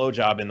over a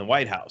blowjob in the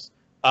White House.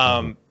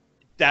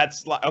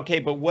 That's like, okay,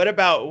 but what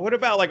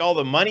about like all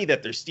the money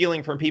that they're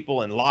stealing from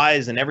people and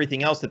lies and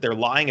everything else that they're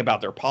lying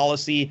about their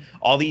policy,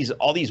 all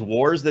these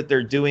wars that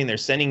they're doing, they're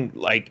sending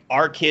like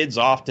our kids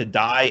off to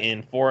die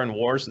in foreign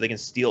wars so they can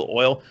steal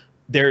oil.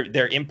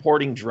 They're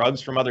importing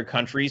drugs from other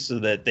countries so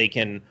that they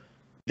can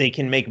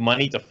make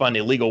money to fund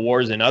illegal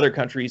wars in other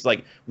countries.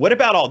 Like, what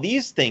about all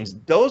these things?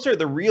 Those are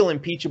the real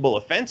impeachable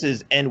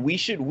offenses. And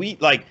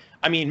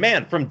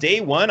man, from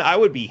day one, I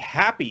would be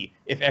happy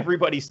if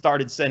everybody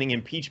started sending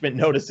impeachment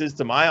notices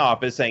to my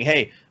office saying,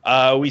 hey,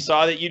 we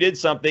saw that you did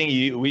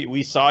something.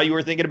 We saw you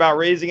were thinking about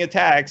raising a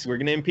tax. We're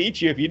going to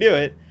impeach you if you do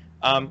it.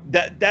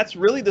 That's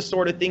really the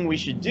sort of thing we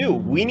should do.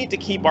 We need to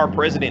keep our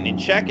president in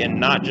check and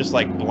not just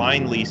like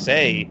blindly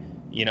say,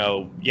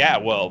 yeah,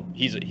 well,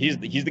 he's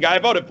the guy I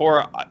voted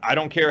for. I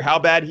don't care how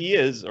bad he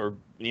is or,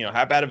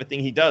 how bad of a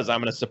thing he does.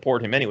 I'm going to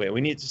support him anyway. We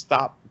need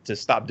to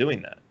stop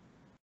doing that.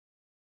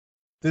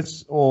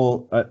 This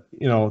all,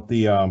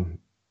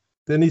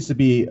 there needs to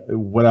be,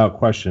 without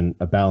question,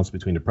 a balance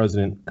between the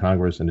president,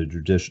 Congress, and the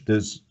judicial.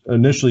 There's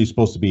initially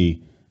supposed to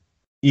be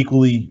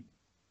equally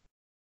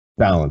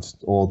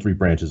balanced, all three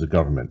branches of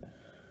government.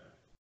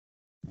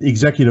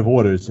 Executive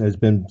orders has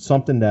been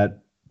something that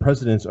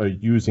presidents are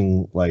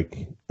using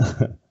like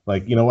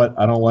you know what,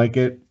 I don't like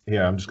it,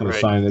 here, I'm just going to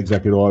sign an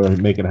executive order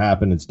and make it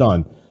happen, it's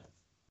done.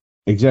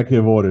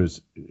 Executive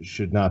orders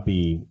should not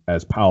be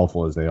as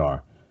powerful as they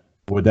are.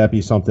 Would that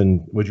be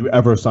something, would you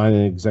ever sign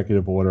an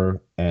executive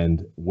order,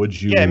 and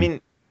would you? Yeah,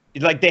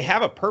 like they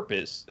have a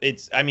purpose.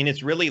 It's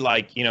really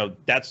like,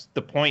 that's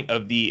the point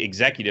of the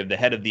executive. The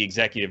head of the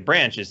executive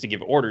branch is to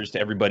give orders to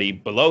everybody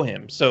below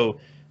him. So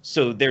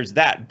there's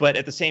that. But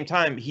at the same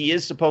time, he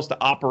is supposed to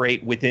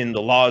operate within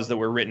the laws that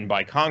were written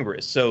by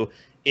Congress. So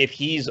if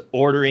he's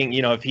ordering,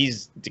 if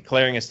he's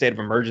declaring a state of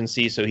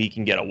emergency so he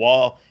can get a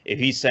wall, if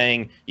he's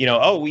saying,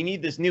 oh, we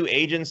need this new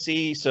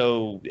agency,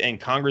 and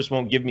Congress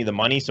won't give me the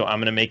money, so I'm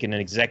going to make an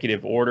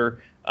executive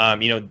order,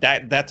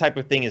 that type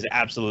of thing is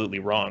absolutely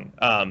wrong.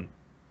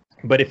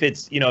 But if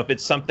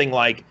it's something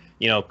like,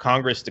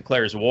 Congress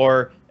declares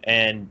war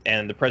and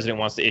the president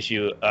wants to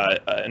issue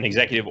an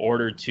executive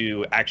order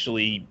to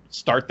actually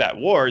start that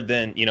war,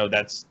 then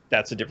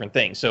that's a different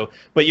thing. So,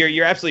 but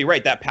you're absolutely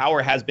right. That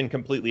power has been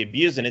completely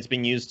abused, and it's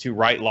been used to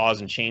write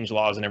laws and change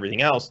laws and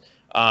everything else,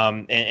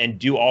 and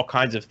do all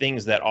kinds of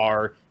things that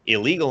are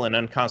illegal and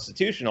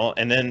unconstitutional.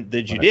 And then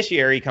the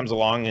judiciary comes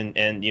along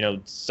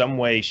and some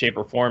way, shape,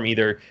 or form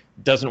either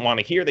doesn't want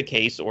to hear the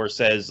case or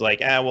says like,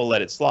 we'll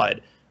let it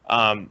slide.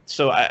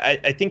 So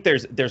I think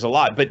there's a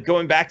lot. But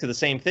going back to the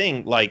same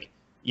thing, like,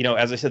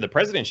 as I said, the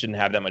president shouldn't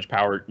have that much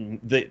power.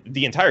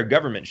 The entire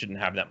government shouldn't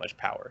have that much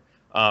power.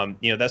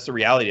 That's the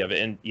reality of it.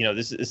 And,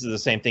 this is the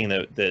same thing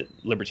that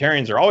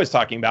libertarians are always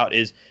talking about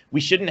is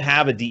we shouldn't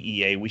have a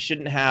DEA. We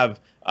shouldn't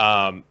have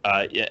an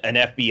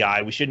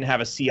FBI. We shouldn't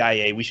have a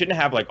CIA. We shouldn't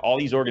have like all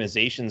these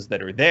organizations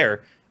that are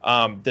there.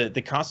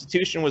 The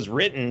Constitution was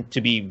written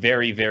to be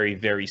very, very,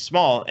 very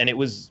small, and it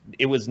was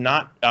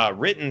not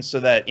written so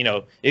that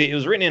it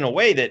was written in a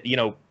way that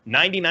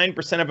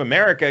 99% of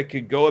America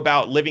could go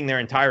about living their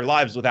entire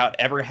lives without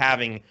ever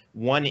having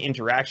one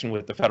interaction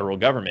with the federal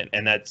government,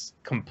 and that's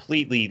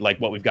completely like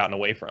what we've gotten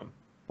away from.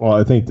 Well,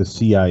 I think the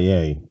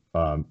CIA,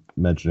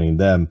 mentioning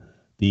them,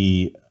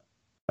 the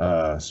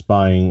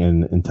spying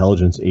and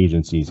intelligence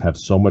agencies have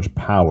so much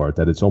power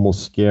that it's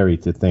almost scary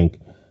to think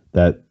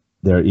that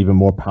they're even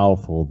more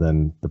powerful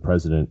than the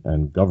president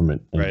and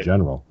government in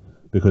general,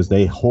 because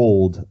they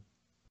hold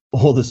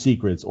all the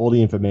secrets, all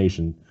the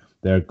information.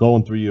 They're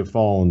going through your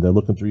phone. They're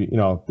looking through,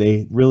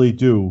 they really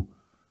do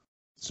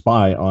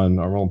spy on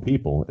our own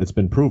people. It's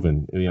been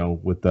proven,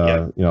 with,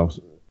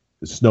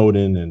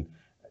 Snowden and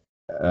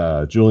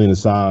Julian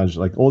Assange,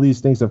 like all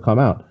these things have come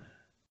out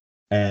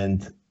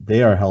and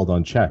they are held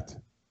unchecked.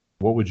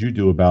 What would you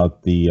do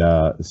about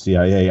the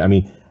CIA? I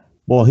mean,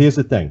 well, here's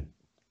the thing.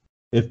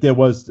 If there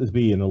was to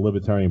be a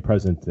libertarian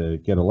president to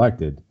get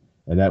elected,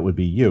 and that would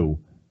be you,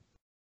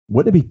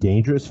 wouldn't it be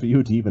dangerous for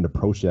you to even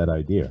approach that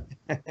idea?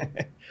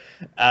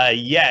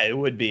 Yeah, it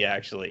would be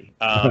actually.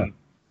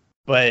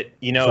 But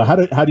so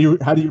how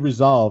do you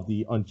resolve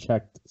the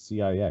unchecked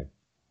CIA?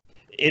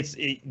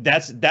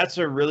 That's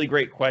a really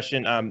great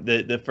question.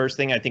 The first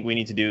thing I think we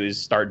need to do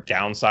is start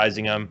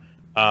downsizing them.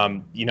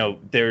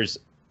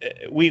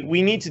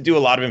 We need to do a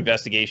lot of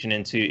investigation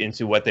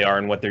into what they are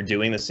and what they're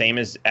doing, the same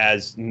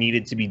as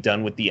needed to be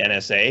done with the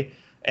NSA.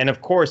 And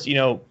of course,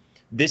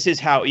 this is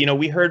how,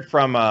 we heard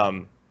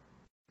from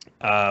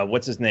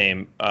what's his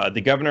name,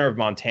 the governor of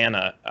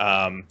Montana,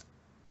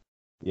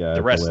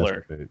 the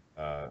wrestler.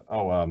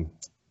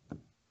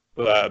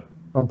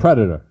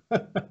 Predator.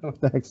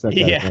 What the heck's that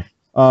guy?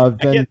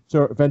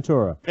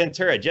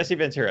 Ventura, Jesse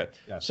Ventura.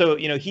 Yeah. So,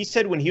 he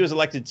said when he was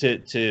elected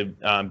to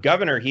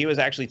governor, he was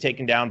actually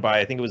taken down by,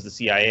 I think it was the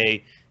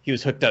CIA. He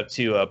was hooked up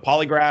to a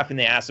polygraph, and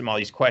they asked him all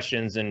these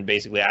questions and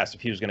basically asked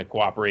if he was going to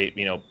cooperate,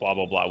 blah,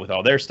 blah, blah, with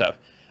all their stuff,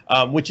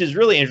 which is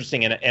really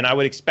interesting. And I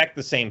would expect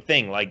the same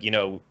thing. Like,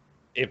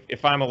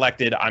 if I'm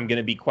elected, I'm going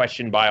to be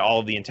questioned by all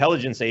of the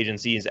intelligence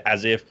agencies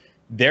as if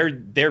they're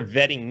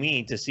vetting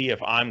me to see if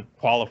I'm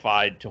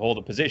qualified to hold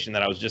a position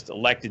that I was just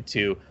elected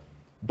to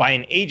by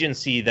an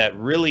agency that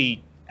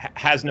really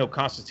has no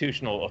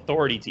constitutional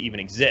authority to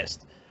even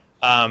exist.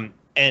 And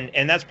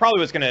that's probably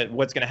what's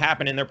gonna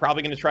happen. And they're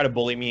probably gonna try to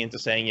bully me into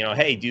saying,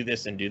 hey, do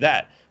this and do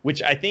that,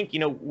 which I think,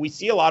 we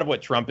see a lot of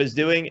what Trump is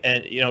doing.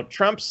 And,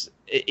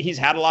 he's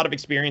had a lot of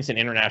experience in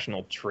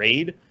international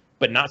trade,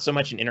 but not so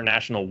much in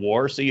international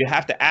war. So you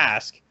have to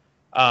ask,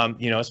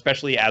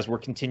 especially as we're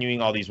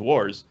continuing all these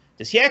wars,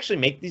 does he actually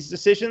make these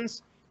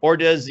decisions? Or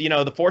does, the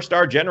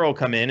 4-star general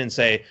come in and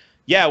say,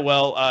 yeah,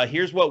 well,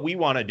 here's what we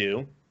want to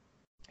do.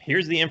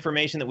 Here's the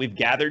information that we've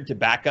gathered to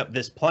back up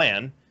this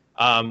plan.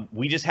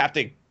 You just have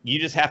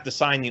to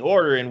sign the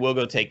order and we'll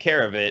go take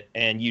care of it.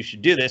 And you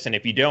should do this. And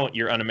if you don't,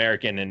 you're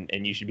un-American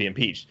and you should be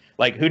impeached.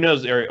 Like, who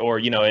knows? Or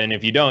and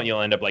if you don't,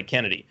 you'll end up like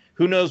Kennedy.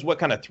 Who knows what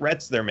kind of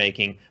threats they're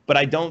making? But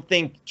I don't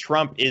think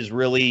Trump is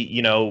really,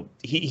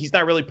 he's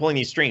not really pulling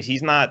these strings.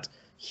 He's not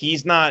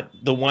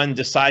the one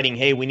deciding,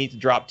 hey, we need to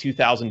drop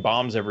 2,000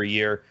 bombs every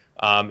year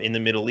in the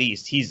Middle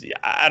East.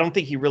 I don't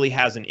think he really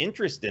has an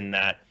interest in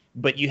that,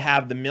 but you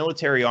have the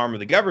military arm of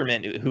the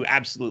government who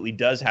absolutely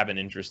does have an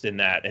interest in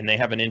that. And they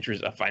have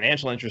a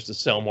financial interest to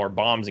sell more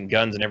bombs and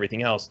guns and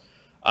everything else.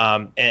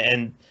 But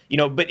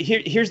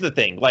here's the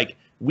thing, like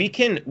we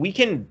can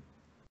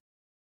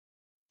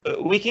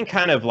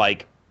kind of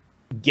like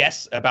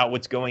guess about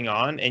what's going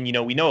on. And,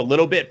 we know a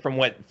little bit from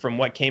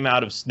what came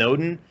out of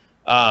Snowden.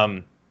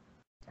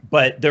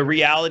 But the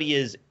reality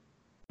is,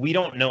 we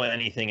don't know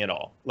anything at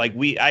all. Like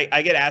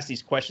I get asked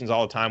these questions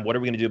all the time. What are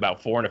we going to do about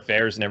foreign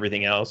affairs and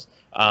everything else?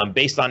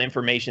 Based on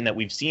information that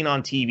we've seen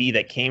on TV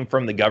that came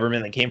from the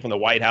government, that came from the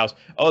White House.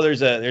 Oh,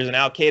 there's an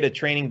Al Qaeda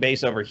training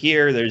base over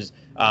here. There's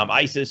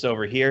ISIS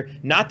over here.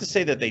 Not to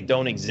say that they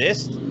don't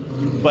exist,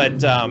 but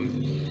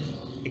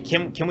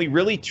can we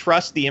really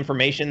trust the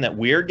information that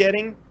we're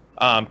getting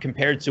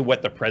compared to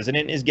what the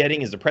president is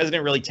getting? Is the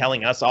president really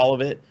telling us all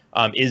of it?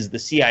 Is the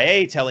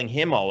CIA telling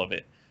him all of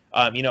it?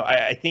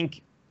 I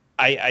think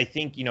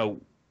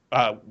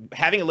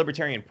having a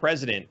libertarian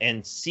president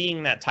and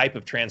seeing that type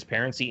of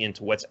transparency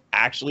into what's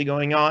actually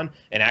going on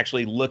and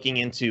actually looking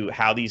into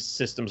how these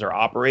systems are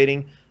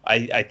operating,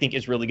 I think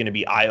is really going to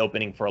be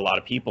eye-opening for a lot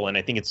of people. And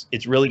I think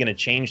it's really going to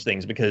change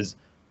things, because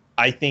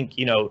I think,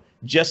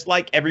 just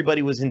like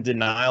everybody was in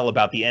denial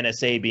about the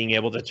NSA being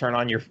able to turn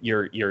on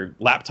your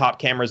laptop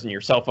cameras and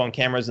your cell phone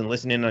cameras and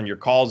listen in on your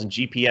calls and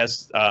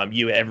GPS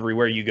you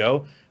everywhere you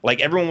go, like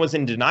everyone was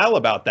in denial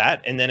about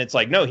that. And then it's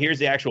like, no, here's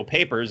the actual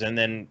papers. And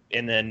then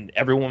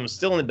everyone was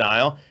still in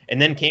denial. And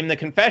then came the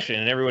confession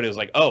and everybody was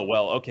like, oh,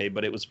 well, okay,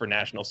 but it was for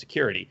national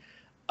security.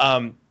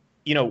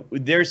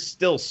 There's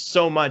still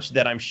so much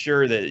that I'm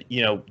sure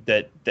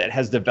that, that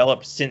has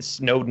developed since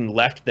Snowden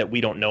left that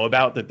we don't know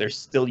about, that they're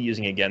still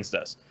using against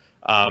us.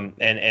 That's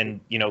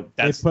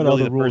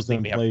really the first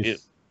thing we have to do.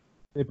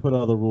 They put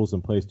other rules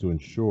in place to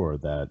ensure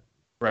that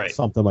Right.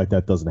 something like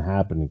that doesn't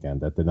happen again,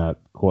 that they're not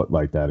caught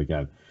like that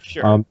again.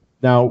 Sure.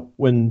 Now,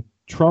 when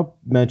Trump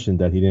mentioned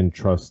that he didn't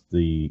trust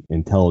the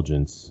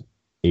intelligence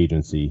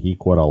agency, he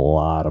caught a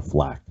lot of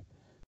flack.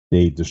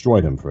 They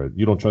destroyed him for it.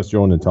 You don't trust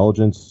your own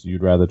intelligence.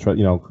 You'd rather trust,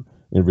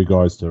 in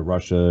regards to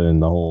Russia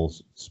and the whole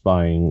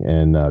spying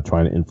and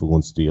trying to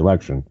influence the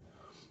election.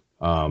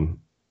 Um,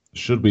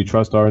 should we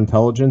trust our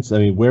intelligence? I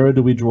mean, where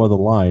do we draw the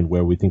line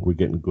where we think we're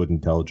getting good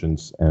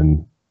intelligence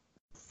and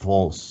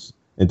false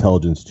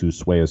intelligence to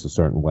sway us a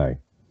certain way?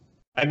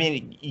 I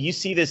mean, you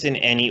see this in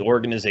any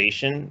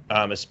organization,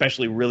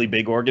 especially really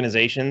big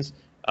organizations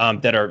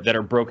that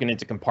are broken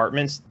into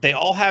compartments. They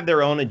all have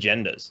their own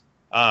agendas.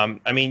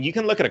 I mean, you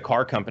can look at a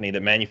car company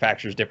that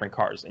manufactures different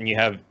cars, and you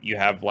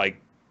have like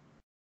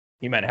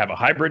you might have a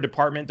hybrid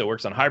department that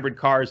works on hybrid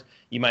cars.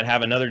 You might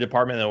have another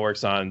department that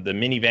works on the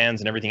minivans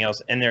and everything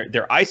else, and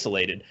they're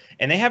isolated,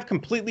 and they have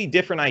completely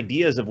different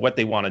ideas of what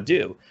they want to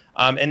do.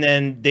 And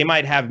then they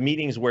might have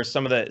meetings where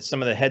some of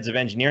the heads of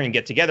engineering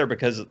get together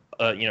because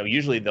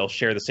usually they'll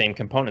share the same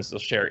components. They'll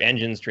share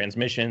engines,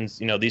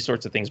 transmissions, these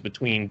sorts of things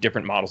between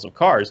different models of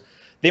cars.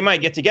 They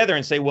might get together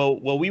and say, well,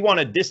 we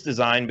wanted this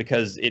design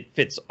because it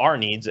fits our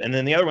needs, and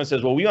then the other one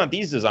says, well, we want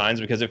these designs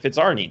because it fits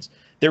our needs.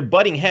 They're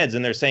butting heads,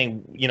 and they're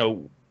saying,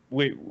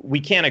 we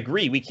can't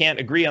agree. We can't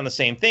agree on the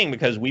same thing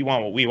because we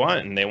want what we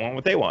want and they want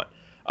what they want.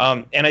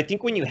 And I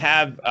think when you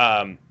have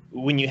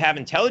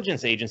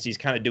intelligence agencies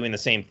kind of doing the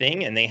same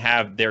thing and they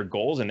have their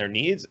goals and their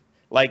needs,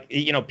 like,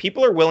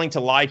 people are willing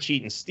to lie,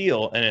 cheat, and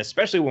steal. And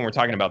especially when we're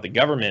talking about the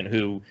government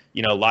who,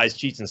 lies,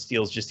 cheats, and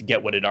steals just to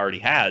get what it already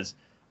has.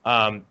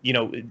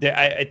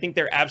 I think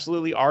there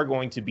absolutely are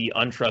going to be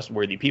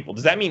untrustworthy people.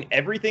 Does that mean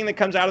everything that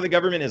comes out of the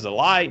government is a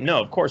lie?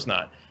 No, of course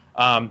not.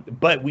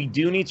 But we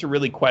do need to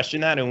really question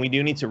that, and we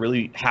do need to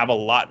really have a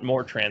lot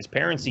more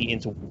transparency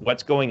into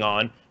what's going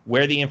on,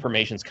 where the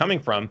information's coming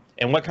from,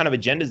 and what kind of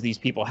agendas these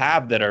people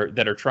have that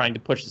are trying to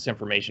push this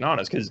information on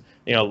us. Because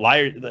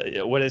liars,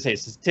 what do they say?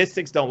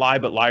 Statistics don't lie,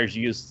 but liars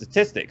use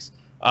statistics.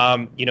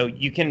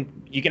 You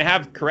can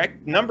have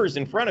correct numbers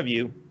in front of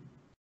you,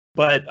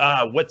 but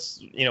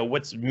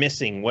what's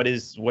missing? What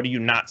are you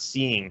not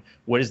seeing?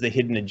 What is the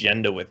hidden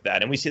agenda with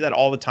that? And we see that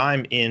all the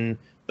time in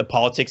the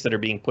politics that are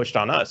being pushed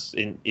on us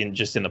in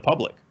the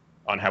public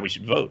on how we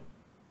should vote.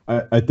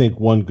 I think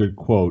one good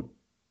quote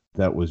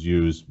that was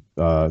used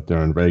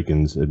during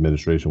Reagan's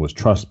administration was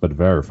trust but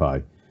verify.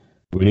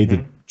 We need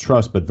to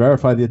trust but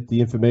verify that the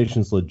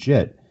information is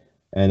legit.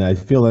 And I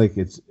feel like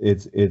it's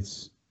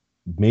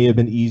may have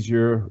been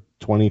easier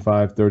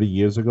 25, 30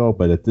 years ago,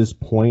 but at this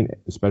point,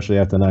 especially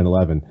after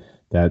 9/11,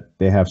 that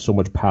they have so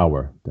much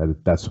power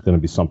that's going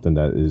to be something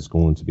that is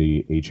going to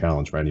be a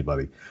challenge for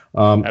anybody.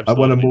 I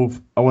want to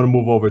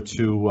move over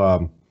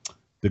to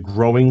the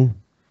growing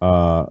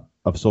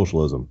of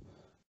socialism.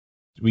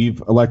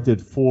 We've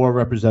elected 4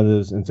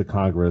 representatives into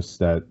Congress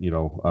that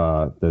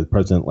the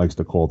president likes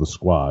to call the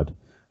squad.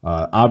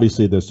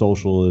 Obviously, they're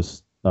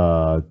socialists,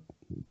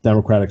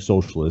 democratic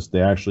socialists.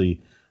 They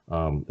actually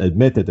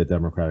admit that they're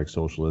democratic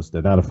socialists.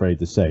 They're not afraid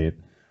to say it.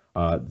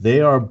 They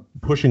are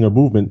pushing a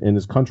movement in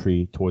this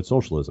country towards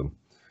socialism.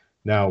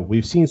 Now,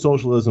 we've seen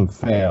socialism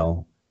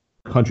fail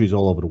countries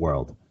all over the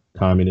world.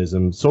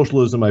 Communism,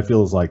 socialism, I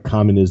feel is like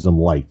communism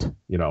light,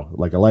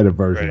 like a lighter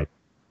version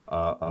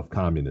of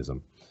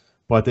communism.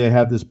 But they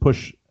have this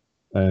push,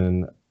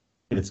 and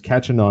it's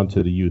catching on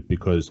to the youth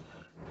because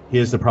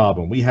here's the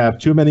problem. We have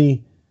too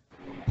many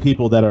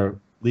people that are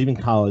leaving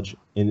college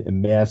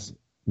in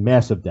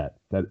massive debt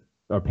that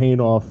are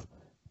paying off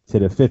to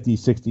their 50s,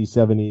 60s,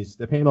 70s.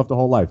 They're paying off the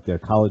whole life, their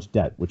college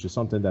debt, which is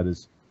something that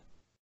is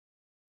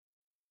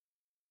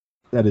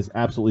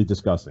absolutely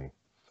disgusting.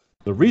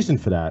 The reason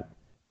for that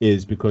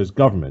is because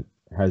government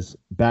has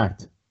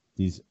backed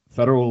these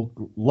federal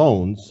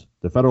loans,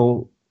 the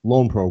federal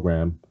loan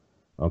program,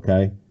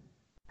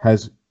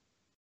 has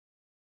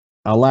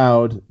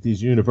allowed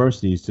these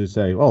universities to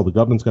say, oh, the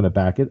government's going to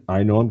back it.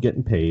 I know I'm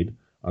getting paid.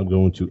 I'm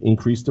going to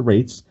increase the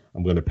rates.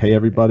 I'm going to pay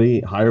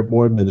everybody, hire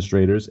more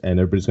administrators, and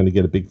everybody's going to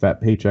get a big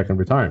fat paycheck in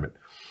retirement.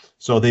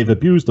 So they've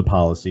abused the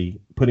policy,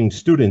 putting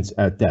students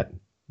at debt.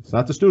 It's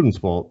not the students'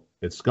 fault.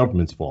 It's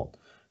government's fault.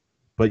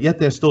 But yet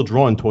they're still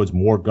drawn towards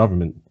more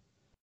government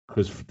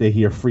because they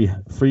hear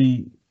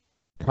free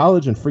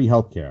college and free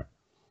healthcare.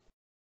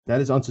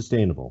 That is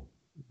unsustainable.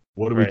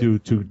 What do we do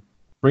to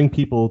bring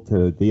people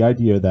to the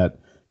idea that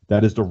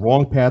that is the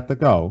wrong path to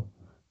go,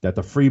 that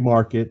the free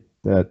market,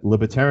 that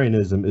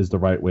libertarianism is the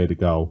right way to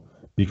go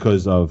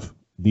because of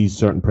these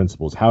certain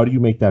principles? How do you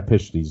make that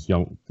pitch to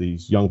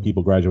these young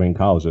people graduating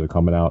college that are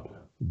coming out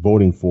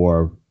voting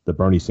for the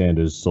Bernie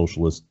Sanders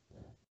socialist,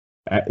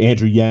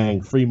 Andrew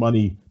Yang, free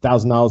money,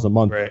 $1,000 a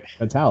month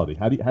mentality?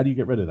 How do you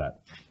get rid of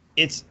that?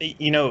 It's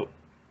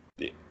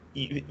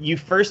you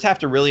first have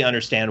to really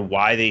understand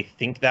why they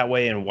think that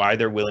way and why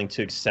they're willing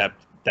to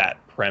accept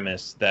that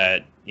premise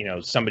that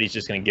somebody's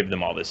just going to give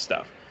them all this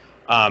stuff.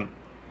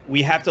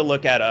 We have to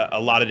look at a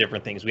lot of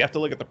different things. We have to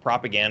look at the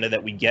propaganda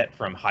that we get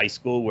from high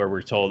school, where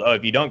we're told, oh,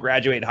 if you don't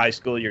graduate high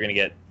school, you're going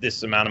to get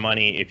this amount of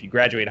money. If you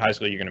graduate high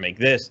school, you're going to make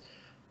this.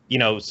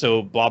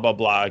 so blah, blah,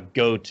 blah,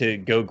 go to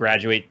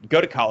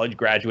college,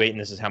 graduate, and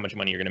this is how much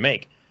money you're going to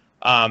make.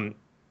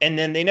 And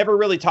then they never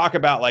really talk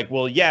about like,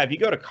 well, yeah, if you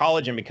go to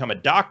college and become a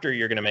doctor,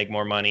 you're going to make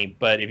more money.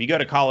 But if you go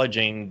to college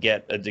and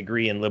get a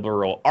degree in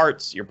liberal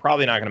arts, you're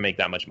probably not going to make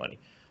that much money.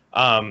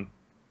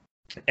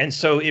 And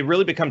so it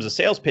really becomes a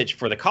sales pitch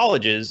for the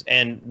colleges,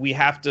 and we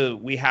have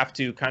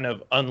to kind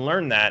of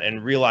unlearn that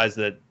and realize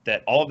that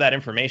all of that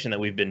information that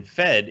we've been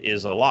fed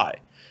is a lie.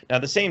 Now,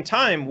 at the same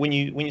time, when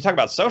you talk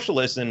about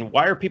socialists, and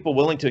why are people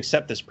willing to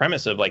accept this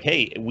premise of like,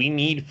 hey, we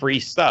need free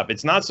stuff?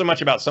 It's not so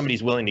much about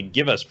somebody's willing to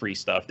give us free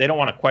stuff. They don't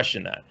want to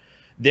question that.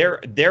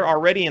 They're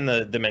already in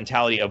the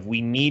mentality of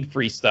we need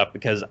free stuff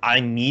because I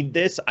need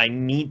this. I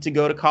need to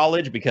go to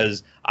college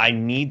because I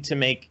need to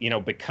make,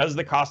 because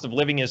the cost of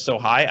living is so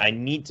high, I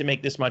need to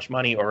make this much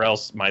money or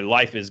else my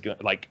life is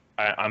like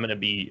I'm going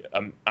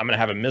to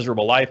have a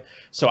miserable life.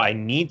 So I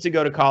need to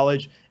go to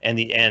college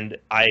and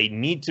I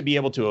need to be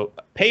able to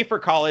pay for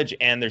college,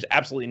 and there's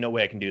absolutely no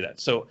way I can do that.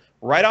 So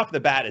right off the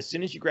bat, as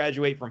soon as you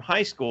graduate from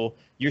high school,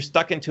 you're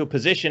stuck into a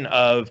position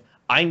of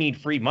I need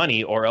free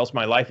money or else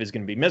my life is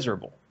going to be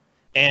miserable.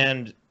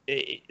 And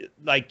you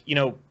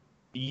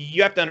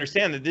have to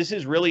understand that this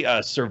is really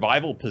a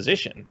survival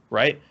position,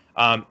 right?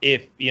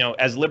 If,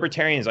 as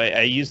libertarians,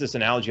 I use this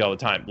analogy all the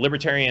time.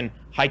 Libertarian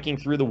hiking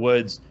through the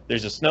woods,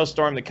 there's a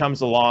snowstorm that comes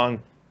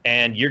along,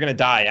 and you're going to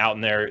die out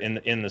in there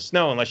in the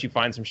snow unless you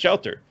find some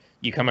shelter.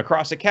 You come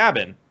across a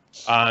cabin,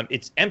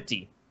 it's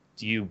empty.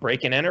 Do you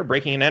break and enter?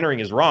 Breaking and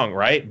entering is wrong,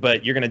 right?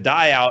 But you're going to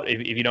die out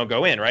if you don't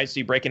go in, right? So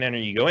you break and enter,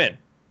 you go in.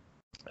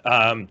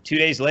 2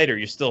 days later,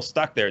 you're still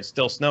stuck there. It's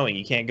still snowing.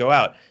 You can't go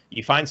out.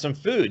 You find some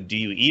food. Do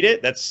you eat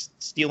it? That's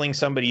stealing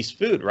somebody's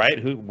food,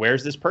 right?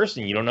 Where's this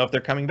person? You don't know if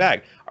they're coming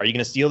back. Are you going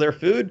to steal their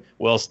food?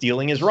 Well,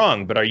 stealing is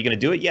wrong, but are you going to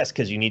do it? Yes,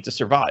 because you need to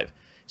survive.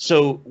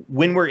 So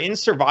when we're in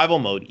survival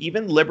mode,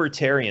 even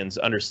libertarians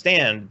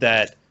understand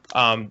that,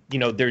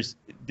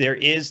 there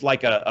is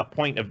like a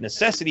point of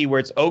necessity where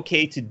it's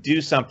okay to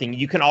do something.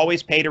 You can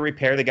always pay to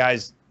repair the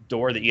guy's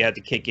door that you had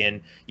to kick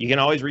in. You can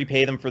always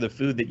repay them for the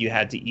food that you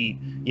had to eat.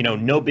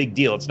 No big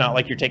deal. It's not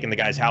like you're taking the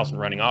guy's house and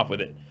running off with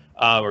it,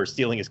 or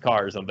stealing his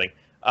car or something.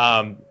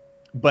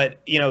 But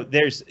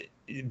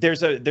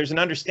there's an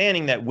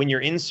understanding that when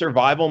you're in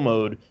survival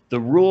mode, the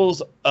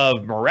rules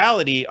of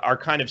morality are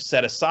kind of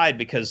set aside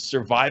because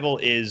survival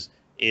is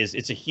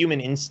it's a human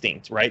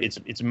instinct, right?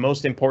 It's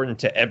most important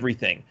to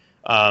everything.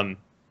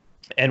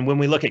 And when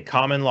we look at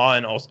common law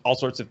and all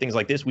sorts of things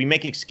like this, we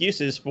make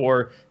excuses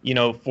for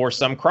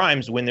some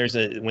crimes when there's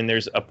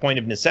a point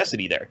of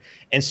necessity there.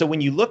 And so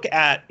when you look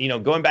at,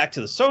 going back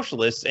to the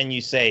socialists and you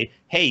say,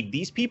 hey,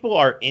 these people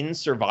are in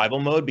survival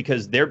mode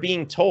because they're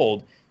being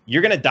told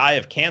you're going to die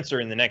of cancer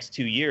in the next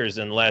 2 years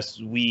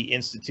unless we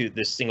institute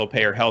this single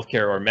payer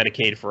healthcare or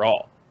Medicaid for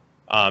all.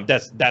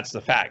 That's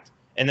the fact.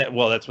 And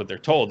that's what they're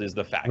told is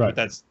the fact. Right.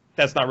 But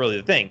that's not really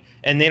the thing.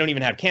 And they don't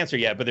even have cancer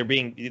yet, but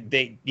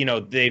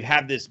they've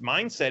had this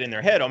mindset in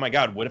their head. Oh my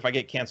God, what if I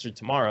get cancer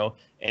tomorrow?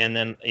 And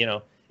then,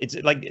 it's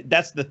like,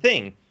 that's the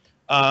thing.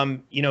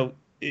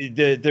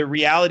 The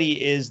reality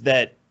is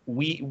that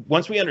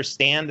once we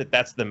understand that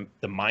that's the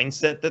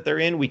mindset that they're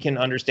in, we can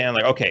understand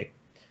like, okay,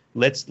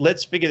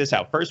 let's figure this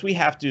out. First, we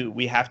have to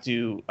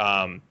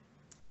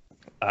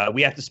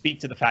speak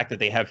to the fact that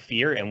they have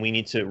fear, and we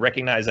need to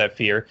recognize that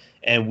fear,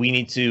 and we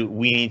need to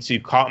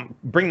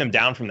bring them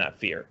down from that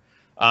fear.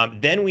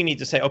 Then we need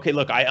to say, okay,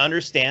 look, I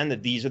understand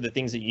that these are the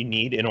things that you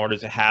need in order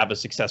to have a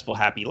successful,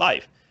 happy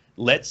life.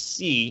 Let's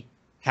see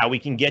how we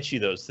can get you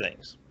those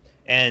things.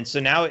 And so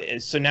now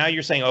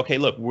you're saying, okay,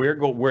 look,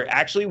 we're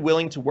actually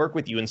willing to work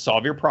with you and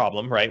solve your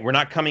problem, right? We're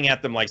not coming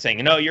at them like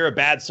saying, no, you're a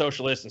bad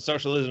socialist and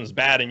socialism is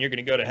bad and you're going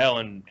to go to hell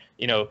and,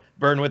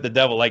 burn with the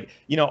devil. Like,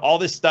 all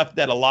this stuff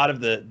that a lot of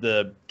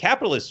the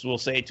capitalists will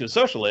say to a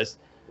socialist.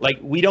 Like,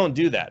 we don't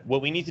do that.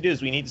 What we need to do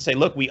is we need to say,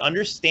 look, we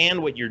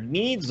understand what your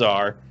needs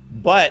are,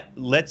 but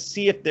let's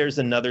see if there's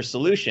another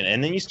solution.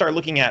 And then you start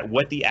looking at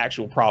what the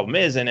actual problem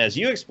is. And as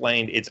you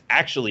explained, it's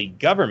actually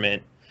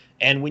government.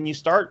 And when you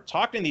start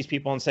talking to these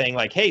people and saying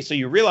like, hey, so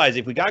you realize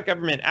if we got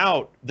government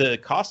out, the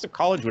cost of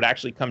college would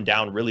actually come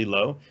down really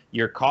low.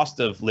 Your cost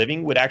of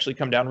living would actually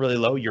come down really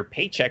low. Your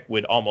paycheck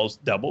would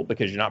almost double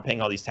because you're not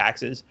paying all these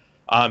taxes.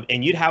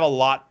 And you'd have a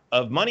lot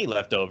of money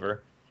left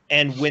over.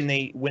 And when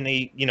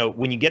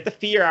you get the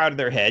fear out of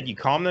their head, you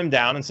calm them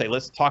down and say,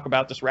 let's talk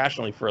about this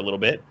rationally for a little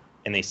bit.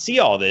 And they see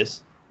all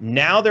this.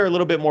 Now they're a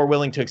little bit more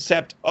willing to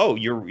accept, oh,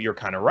 you're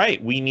kind of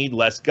right. We need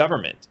less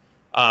government.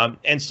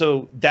 And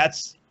so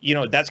that's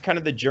kind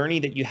of the journey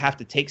that you have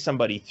to take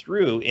somebody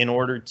through in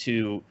order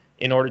to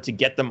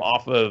get them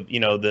off of,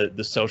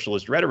 the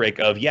socialist rhetoric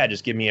of, yeah,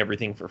 just give me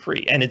everything for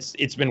free. And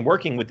it's been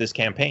working with this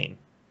campaign.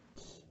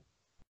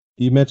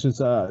 You mentioned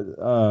something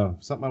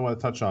I want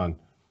to touch on.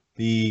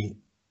 The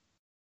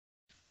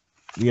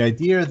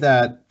idea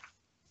that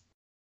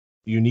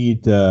you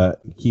need to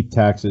keep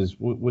taxes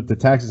with the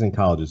taxes in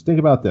colleges. Think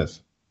about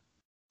this,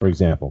 for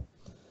example.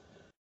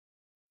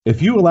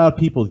 If you allowed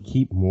people to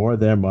keep more of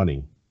their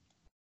money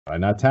by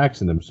not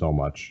taxing them so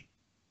much,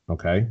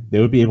 Okay, they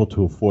would be able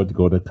to afford to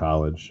go to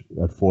college,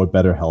 afford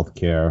better health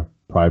care,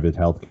 private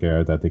health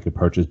care, that they could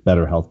purchase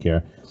better health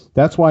care.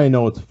 That's why I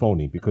know it's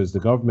phony, because the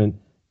government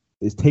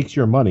takes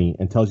your money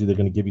and tells you they're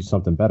going to give you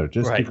something better.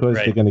 Just Right, because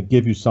they're right, going to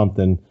give you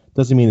something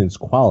doesn't mean it's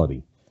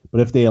quality.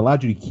 But if they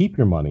allowed you to keep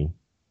your money,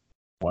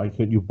 why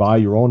couldn't you buy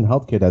your own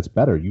health care that's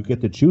better? You get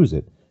to choose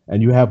it,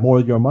 and you have more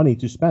of your money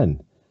to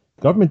spend.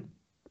 Government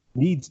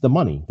needs the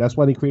money. That's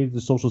why they created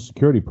the Social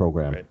Security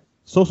program. right,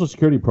 Social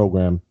Security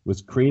program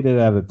was created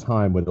at a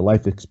time when the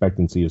life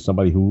expectancy of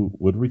somebody who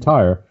would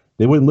retire,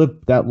 they wouldn't live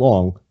that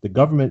long. The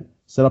government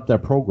set up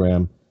that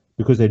program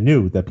because they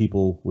knew that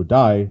people would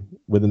die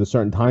within a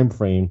certain time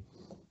frame.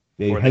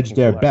 They before they hedged can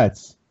their collect.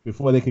 bets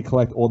before they could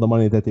collect all the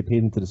money that they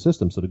paid into the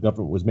system, so the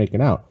government was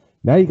making out.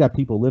 Now you got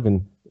people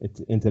living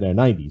into their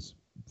 90s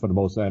for the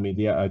most. I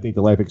mean, I think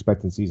the life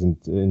expectancy is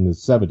in the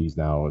 70s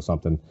now or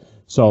something.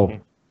 So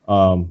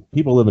Hmm.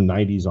 people live in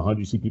 90s, 100.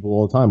 You see people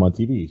all the time on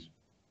TVs.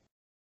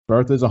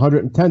 Birth is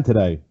 110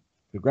 today.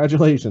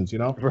 Congratulations, you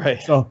know.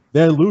 Right. So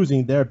they're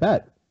losing their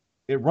bet.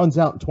 It runs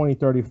out in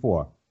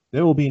 2034.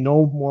 There will be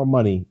no more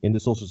money into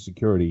Social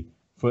Security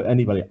for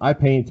anybody. I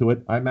pay into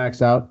it. I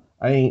max out.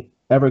 I ain't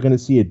ever going to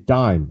see a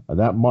dime of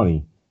that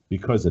money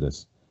because of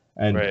this.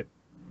 And Right.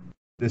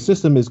 the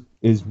system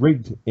is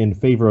rigged in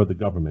favor of the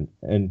government.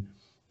 And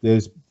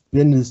there's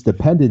been this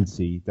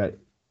dependency that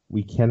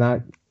we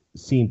cannot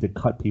seem to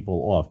cut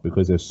people off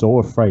because they're so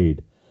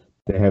afraid.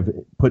 They have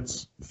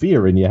puts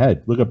fear in your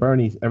head. Look at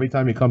Bernie. Every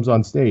time he comes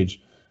on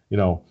stage, you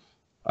know,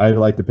 I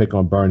like to pick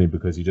on Bernie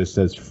because he just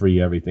says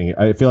free everything.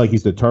 I feel like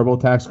he's the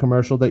TurboTax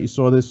commercial that you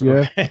saw this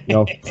year. You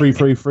know, free,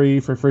 free, free,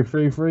 free, free,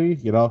 free, free.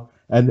 You know,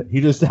 and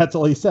he just that's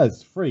all he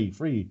says: free,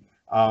 free.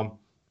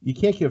 You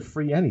can't give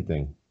free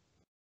anything,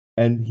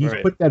 and he's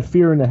Right. put that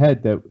fear in the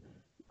head that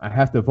I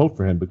have to vote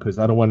for him because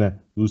I don't want to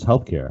lose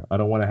health care. I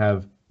don't want to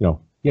have, yeah,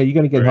 you're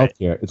going to get Right. health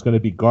care. It's going to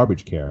be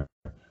garbage care.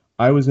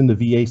 I was in the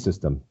VA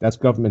system. That's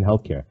government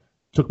health care.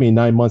 Took me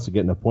 9 months to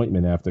get an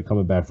appointment after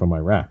coming back from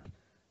Iraq.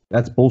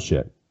 That's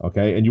bullshit.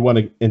 Okay. And you want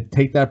to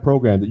take that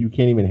program that you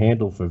can't even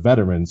handle for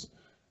veterans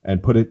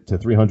and put it to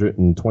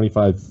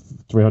 325,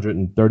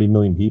 330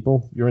 million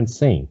people? You're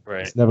insane.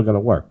 Right. It's never going to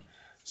work.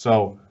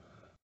 So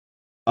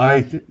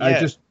I Yeah.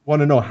 just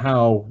want to know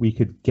how we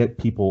could get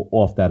people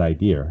off that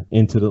idea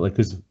into the, like,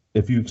 because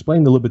if you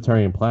explain the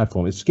libertarian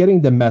platform, it's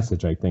getting the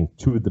message, I think,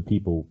 to the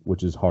people,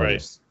 which is Right.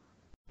 hardest.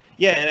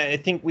 Yeah, and I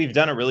think we've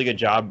done a really good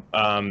job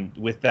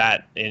with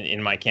that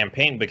in my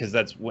campaign because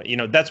that's what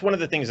that's one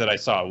of the things that I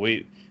saw.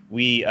 We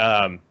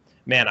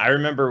man, I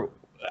remember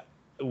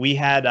we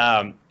had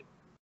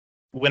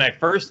when I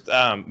first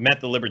met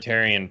the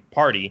Libertarian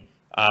Party.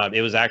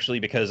 It was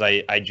actually because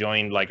I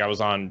joined, like I was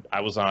on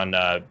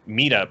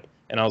Meetup,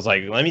 and I was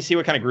like, let me see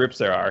what kind of groups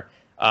there are.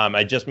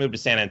 I just moved to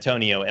San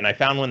Antonio, and I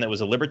found one that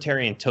was a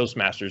Libertarian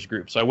Toastmasters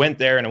group. So I went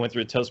there and I went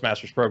through a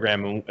Toastmasters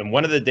program, and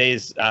one of the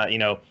days,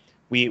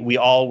 we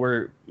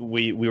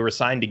were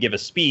assigned to give a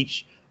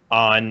speech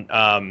on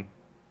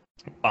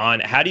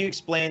how do you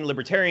explain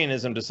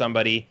libertarianism to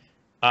somebody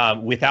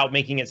without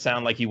making it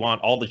sound like you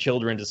want all the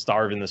children to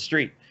starve in the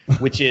street,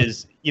 which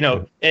is,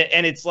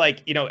 and it's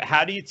like,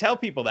 how do you tell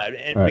people that?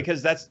 And Right.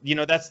 because that's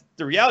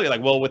the reality.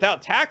 Like, well,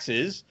 without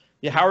taxes,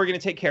 yeah, how are we going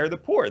to take care of the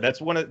poor?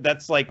 That's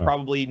like Right.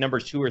 probably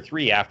number 2 or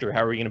 3 after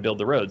how are we going to build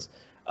the roads?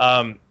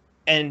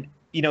 And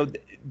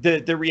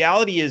the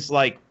reality is,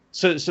 like,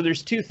 so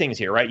there's two things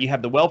here, right? You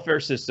have the welfare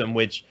system,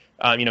 which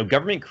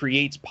government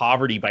creates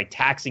poverty by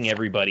taxing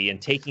everybody and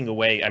taking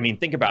away. I mean,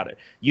 think about it.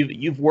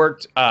 You've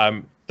worked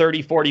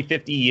 30, 40,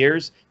 50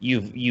 years.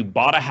 You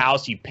bought a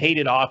house, you paid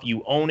it off,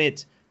 you own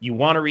it, you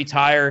want to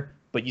retire,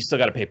 but you still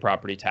got to pay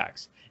property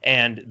tax.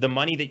 And the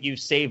money that you've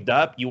saved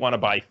up, you want to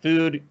buy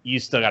food, you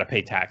still got to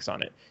pay tax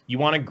on it. You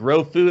want to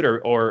grow food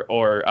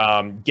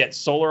or get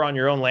solar on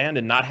your own land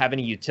and not have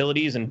any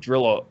utilities and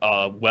drill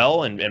a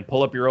well and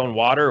pull up your own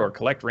water or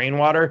collect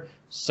rainwater.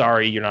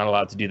 Sorry, you're not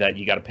allowed to do that.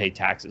 You got to pay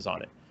taxes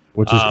on it.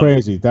 Which is Um,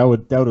 crazy. That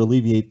would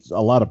alleviate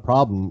a lot of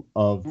problem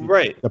of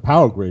right. the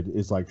power grid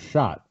is like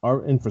shot.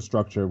 Our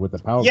infrastructure with the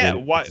power Yeah.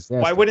 grid is a Why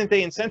disaster. wouldn't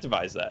they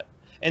incentivize that?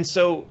 And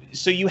so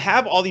you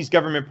have all these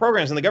government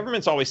programs, and the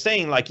government's always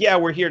saying, like, yeah,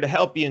 we're here to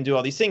help you and do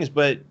all these things,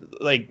 but,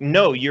 like,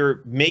 no,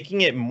 you're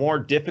making it more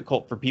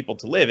difficult for people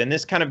to live. And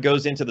this kind of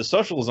goes into the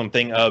socialism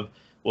thing of,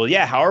 well,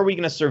 yeah, how are we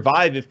going to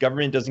survive if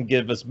government doesn't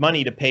give us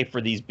money to pay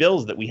for these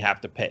bills that we have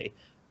to pay?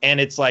 And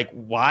it's like,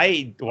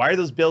 why are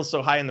those bills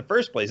so high in the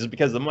first place? It's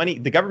because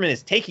the government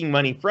is taking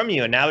money from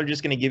you, and now they're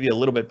just going to give you a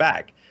little bit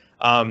back.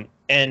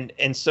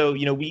 And so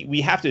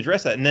we have to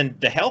address that. And then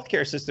the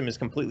healthcare system is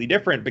completely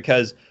different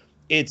because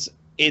it's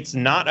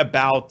not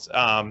about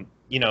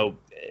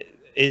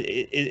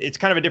it's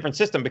kind of a different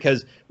system,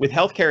 because with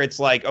healthcare, it's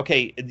like,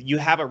 okay, you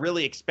have a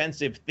really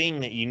expensive thing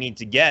that you need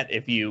to get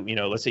if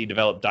let's say you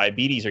develop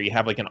diabetes, or you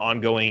have like an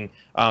ongoing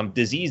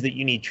disease that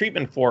you need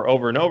treatment for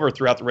over and over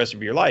throughout the rest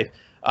of your life.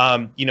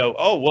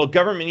 Oh, well,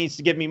 government needs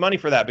to give me money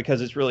for that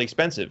because it's really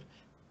expensive.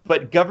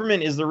 But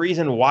government is the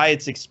reason why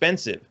it's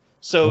expensive.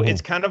 So Mhm.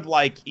 it's kind of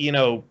like,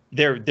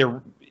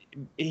 they're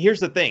here's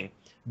the thing.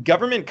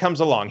 Government comes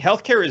along.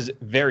 Healthcare is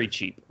very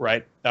cheap,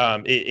 right?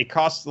 It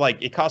costs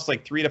like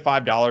 $3 to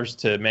 $5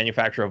 to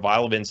manufacture a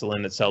vial of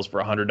insulin that sells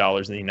for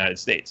 $100 in the United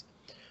States.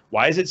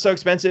 Why is it so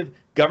expensive?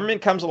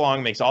 Government comes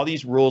along, makes all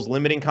these rules,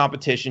 limiting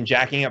competition,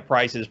 jacking up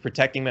prices,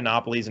 protecting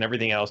monopolies and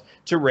everything else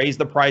to raise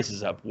the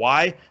prices up.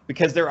 Why?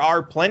 Because there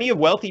are plenty of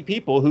wealthy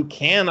people who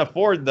can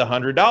afford the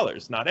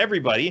 $100. Not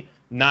everybody,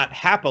 not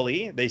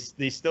happily. They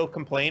still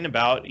complain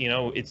about,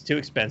 it's too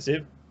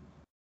expensive,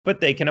 but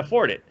they can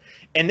afford it.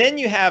 And then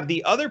you have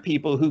the other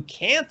people who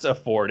can't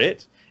afford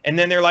it. And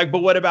then they're like, but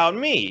what about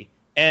me?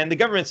 And the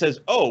government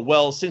says, oh,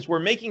 well, since we're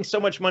making so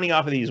much money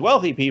off of these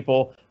wealthy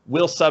people,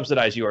 we'll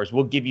subsidize yours.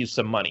 We'll give you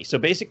some money. So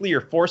basically, you're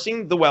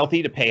forcing the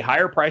wealthy to pay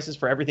higher prices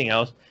for everything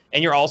else.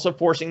 And you're also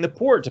forcing the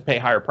poor to pay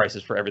higher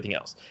prices for everything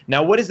else.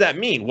 Now, what does that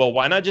mean? Well,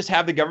 why not just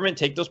have the government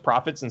take those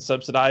profits and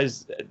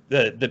subsidize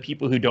the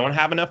people who don't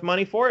have enough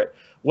money for it?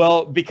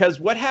 Well,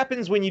 because what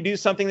happens when you do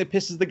something that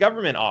pisses the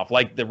government off,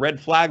 like the red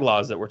flag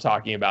laws that we're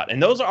talking about?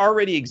 And those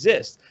already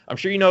exist. I'm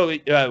sure you know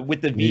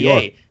with the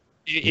VA,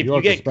 if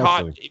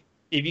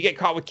you get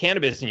caught with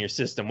cannabis in your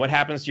system, what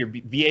happens to your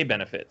VA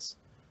benefits?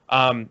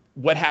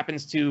 What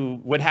happens to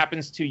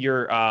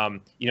your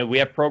we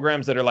have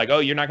programs that are like, oh,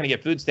 you're not going to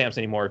get food stamps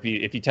anymore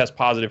if you test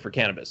positive for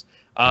cannabis.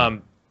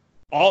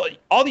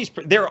 All these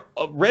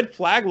red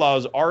flag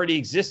laws already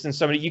exist in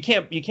somebody. You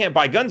can't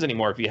buy guns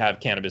anymore if you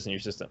have cannabis in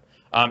your system.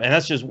 And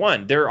that's just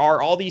one. There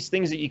are all these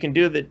things that you can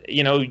do that,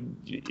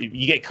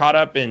 you get caught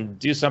up and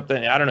do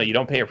something. I don't know. You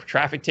don't pay a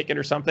traffic ticket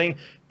or something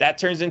that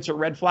turns into a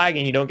red flag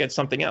and you don't get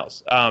something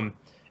else.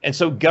 And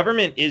so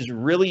government is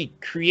really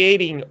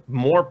creating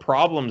more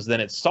problems than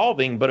it's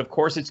solving. But of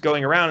course, it's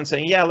going around and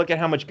saying, yeah, look at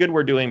how much good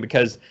we're doing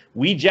because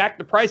we jacked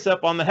the price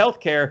up on the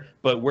healthcare,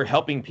 but we're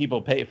helping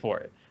people pay for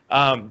it.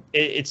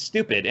 It's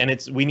stupid. And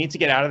we need to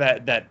get out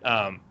of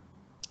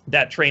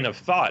that train of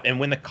thought. And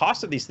when the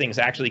cost of these things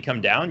actually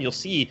come down, you'll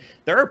see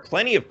there are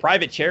plenty of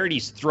private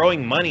charities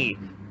throwing money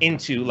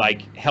into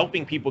like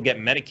helping people get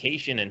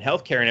medication and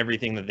healthcare and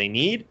everything that they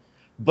need.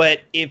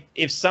 But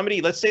if somebody,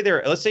 let's say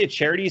a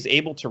charity is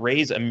able to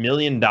raise $1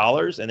 million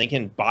and they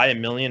can buy $1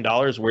 million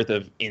worth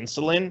of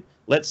insulin,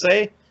 let's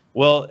say,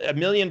 well, $1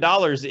 million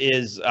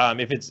is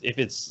if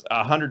it's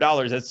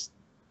 $100, that's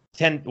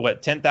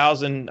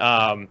 10,000.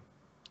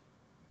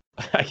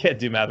 I can't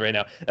do math right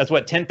now. That's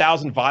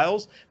 10,000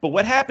 vials. But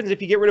what happens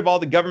if you get rid of all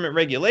the government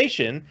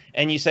regulation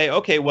and you say,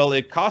 okay, well,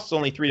 it costs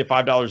only $3 to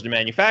 $5 to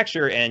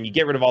manufacture, and you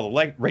get rid of all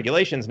the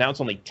regulations. Now it's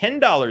only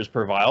 $10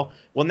 per vial.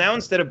 Well, now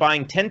instead of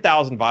buying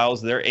 10,000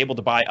 vials, they're able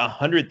to buy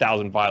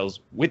 100,000 vials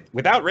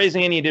without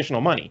raising any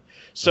additional money.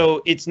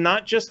 So it's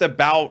not just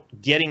about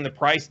getting the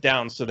price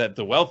down so that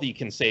the wealthy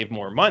can save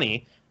more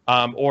money.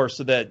 Or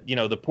so that,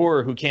 the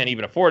poor who can't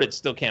even afford it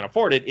still can't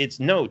afford it. It's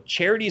no,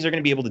 charities are going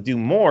to be able to do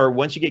more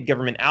once you get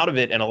government out of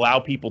it and allow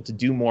people to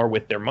do more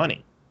with their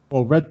money.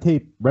 Well, red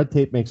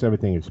tape makes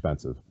everything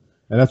expensive.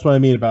 And that's what I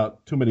mean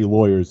about too many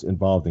lawyers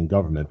involved in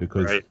government,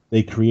 because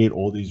they create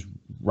all these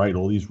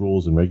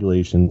rules and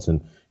regulations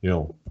and,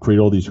 create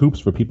all these hoops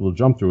for people to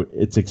jump through.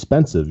 It's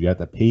expensive. You have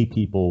to pay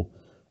people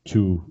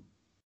to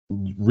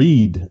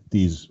read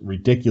these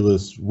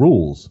ridiculous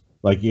rules.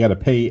 Like you got to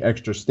pay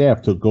extra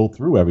staff to go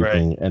through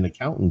everything and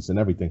accountants and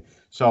everything.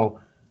 So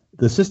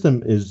the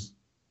system is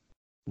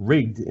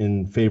rigged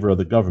in favor of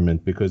the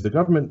government because the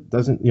government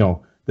doesn't,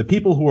 the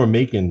people who are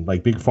making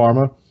like Big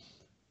Pharma,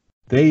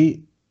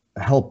 they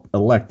help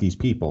elect these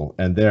people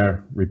and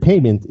their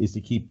repayment is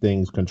to keep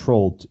things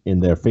controlled in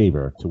their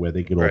favor to where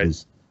they get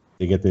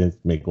they get to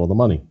make all the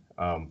money.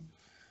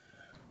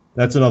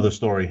 That's another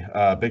story.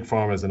 Big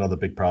Pharma is another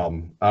big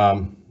problem.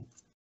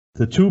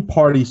 The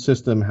two-party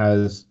system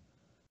has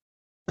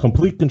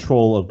complete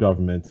control of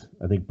government.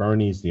 I think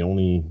Bernie's the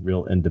only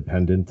real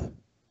independent,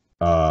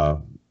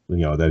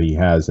 that he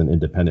has an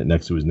independent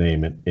next to his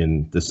name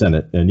in the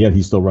Senate, and yet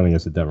he's still running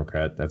as a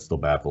Democrat. That still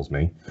baffles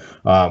me.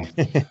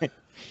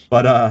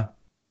 But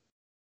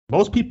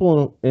most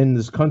people in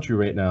this country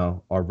right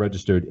now are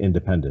registered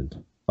independent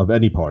of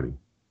any party.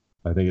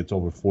 I think it's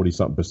over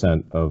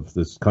 40-something% of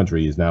this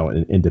country is now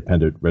an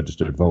independent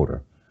registered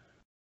voter.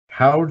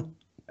 How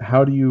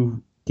do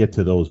you get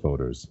to those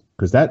voters?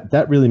 Because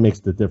that really makes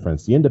the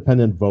difference. The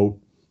independent vote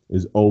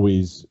is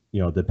always,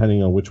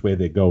 depending on which way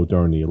they go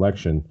during the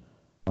election,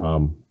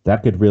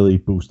 that could really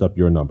boost up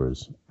your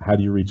numbers. How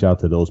do you reach out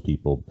to those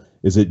people?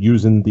 Is it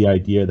using the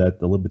idea that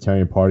the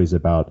Libertarian Party is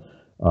about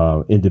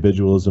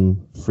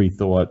individualism, free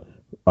thought,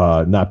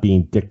 not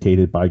being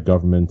dictated by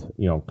government?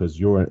 Because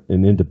you're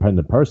an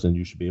independent person,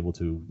 you should be able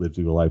to live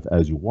your life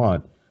as you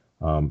want.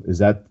 Is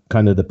that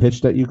kind of the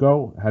pitch that you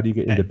go? How do you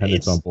get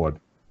independents on board?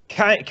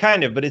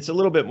 Kind of, but it's a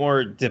little bit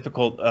more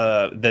difficult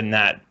than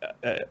that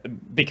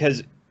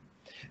because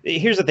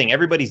here's the thing.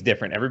 Everybody's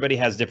different. Everybody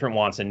has different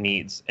wants and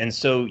needs. And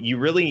so you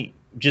really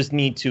just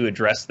need to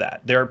address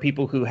that. There are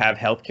people who have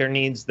healthcare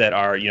needs that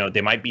are,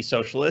 they might be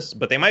socialists,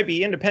 but they might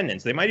be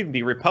independents. They might even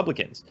be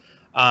Republicans.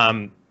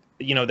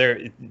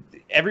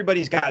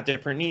 Everybody's got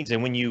different needs.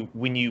 And when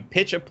you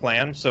pitch a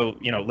plan, so,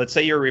 let's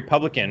say you're a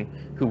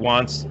Republican who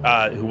wants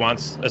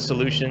a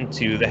solution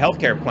to the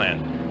healthcare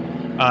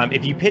plan.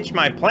 If you pitch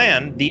my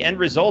plan, the end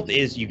result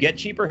is you get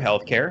cheaper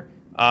healthcare,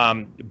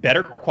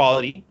 better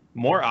quality,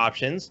 more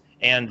options,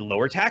 and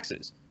lower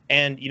taxes.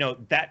 And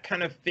that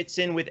kind of fits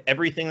in with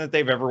everything that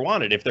they've ever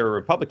wanted. If they're a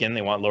Republican,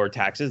 they want lower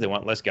taxes, they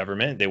want less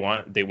government,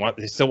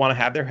 they still want to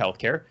have their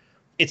healthcare.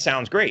 It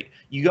sounds great.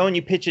 You go and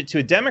you pitch it to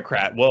a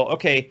Democrat. Well,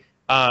 okay,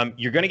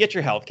 you're going to get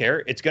your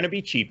healthcare. It's going to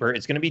be cheaper.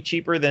 It's going to be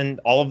cheaper than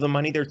all of the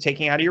money they're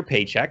taking out of your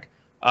paycheck.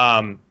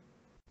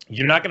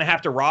 You're not going to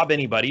have to rob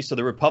anybody, so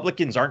the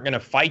Republicans aren't going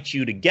to fight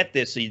you to get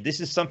this. So this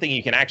is something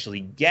you can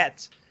actually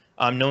get.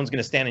 No one's going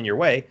to stand in your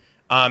way.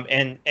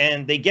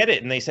 And they get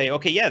it, and they say,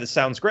 okay, yeah, this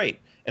sounds great.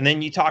 And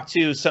then you talk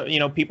to some,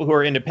 people who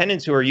are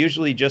independents who are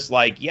usually just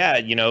like, yeah,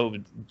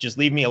 just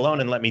leave me alone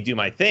and let me do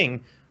my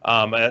thing.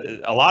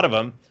 A lot of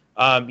them,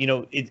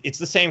 it's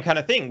the same kind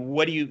of thing.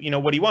 What do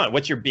you want?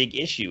 What's your big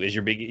issue? Is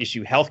your big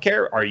issue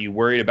healthcare? Are you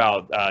worried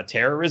about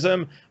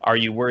terrorism? Are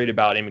you worried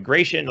about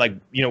immigration? Like,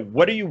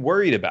 what are you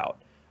worried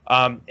about?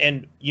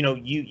 And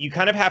you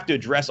kind of have to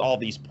address all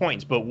these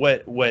points. But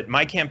what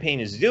my campaign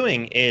is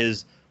doing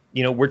is,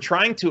 we're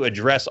trying to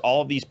address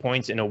all of these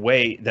points in a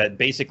way that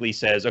basically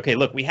says, okay,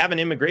 look, we have an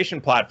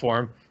immigration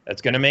platform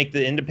that's going to make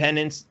the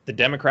independents, the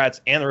Democrats,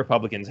 and the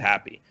Republicans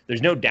happy.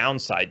 There's no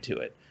downside to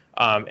it.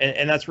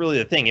 And that's really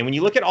the thing. And when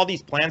you look at all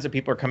these plans that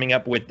people are coming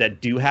up with that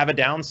do have a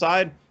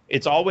downside,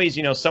 it's always,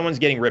 someone's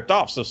getting ripped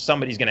off, so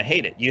somebody's going to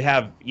hate it. You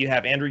have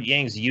Andrew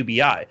Yang's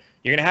UBI.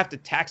 You're going to have to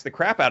tax the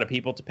crap out of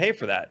people to pay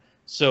for that.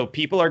 So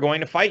people are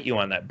going to fight you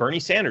on that. Bernie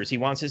Sanders, he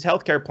wants his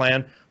healthcare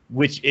plan,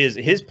 which is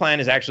his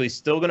plan is actually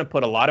still going to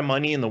put a lot of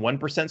money in the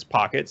 1%'s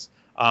pockets.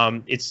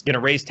 It's going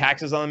to raise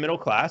taxes on the middle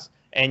class,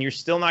 and you're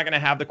still not going to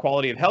have the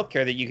quality of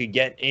healthcare that you could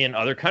get in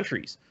other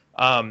countries.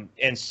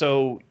 And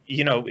so,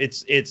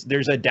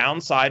 there's a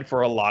downside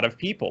for a lot of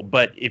people.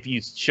 But if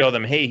you show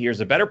them, hey,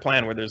 here's a better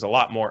plan where there's a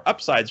lot more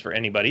upsides for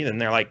anybody, then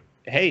they're like,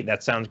 hey,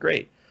 that sounds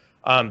great.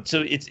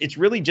 So it's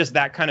really just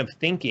that kind of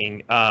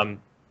thinking.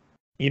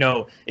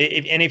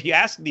 If you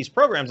ask these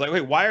programs, like,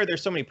 wait, why are there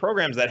so many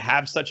programs that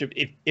have such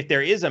if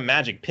there is a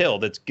magic pill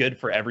that's good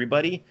for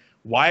everybody,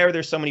 why are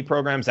there so many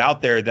programs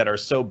out there that are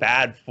so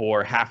bad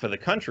for half of the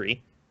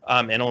country,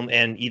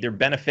 and either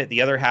benefit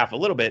the other half a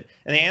little bit?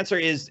 And the answer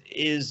is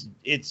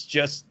it's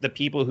just the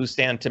people who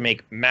stand to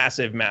make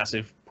massive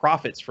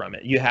profits from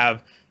it. You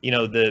have,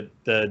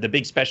 the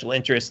big special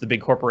interests, the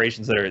big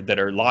corporations that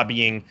are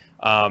lobbying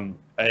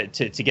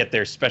to get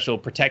their special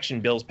protection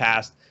bills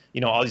passed,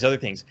 all these other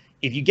things.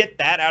 If you get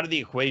that out of the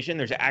equation,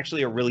 there's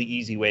actually a really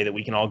easy way that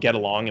we can all get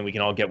along and we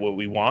can all get what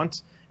we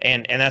want.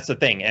 And that's the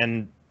thing.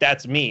 And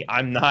that's me.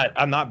 I'm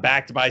not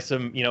backed by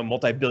some,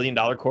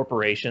 multi-billion-dollar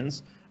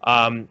corporations.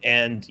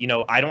 And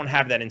I don't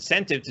have that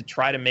incentive to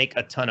try to make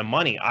a ton of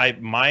money.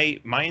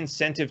 My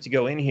incentive to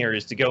go in here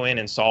is to go in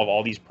and solve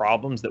all these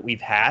problems that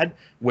we've had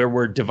where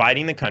we're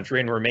dividing the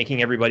country and we're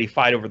making everybody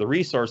fight over the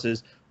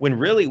resources when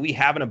really we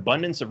have an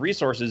abundance of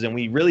resources and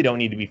we really don't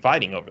need to be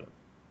fighting over them.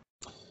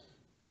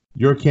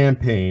 Your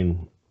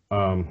campaign,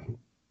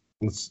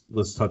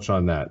 let's touch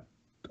on that.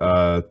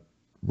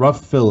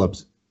 Ruff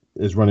Phillips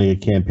is running a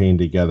campaign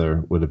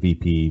together with a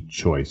VP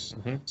choice,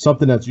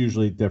 something that's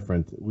usually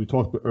different. We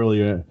talked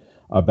earlier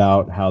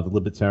about how the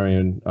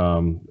libertarian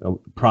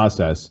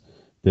process,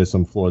 there's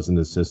some flaws in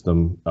the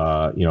system,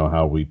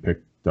 how we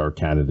picked our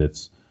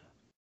candidates.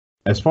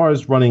 As far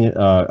as running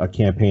a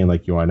campaign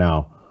like you are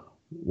now,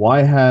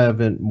 why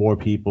haven't more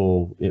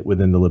people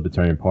within the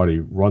Libertarian Party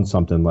run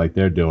something like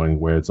they're doing,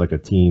 where it's like a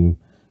team?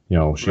 She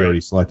already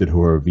selected who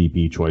her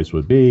VP choice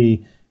would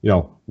be.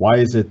 Why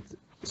is it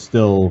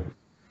still,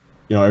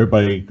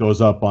 everybody goes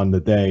up on the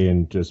day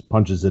and just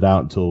punches it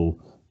out until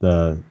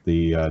the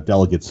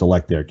delegates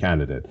select their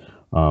candidate?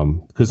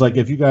 Because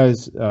if you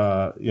guys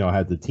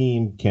had the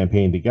team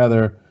campaign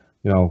together,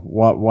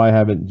 why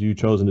haven't you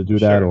chosen to do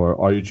that, or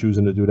are you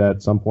choosing to do that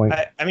at some point?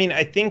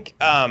 I think.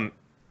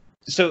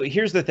 So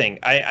here's the thing.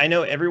 I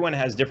know everyone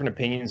has different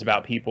opinions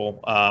about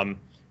people,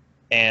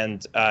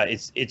 and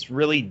it's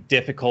really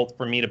difficult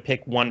for me to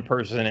pick one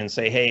person and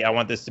say, hey, I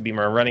want this to be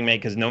my running mate,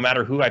 because no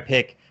matter who I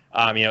pick,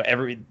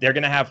 they're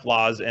going to have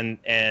flaws, and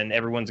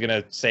everyone's going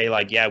to say,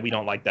 like, yeah, we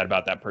don't like that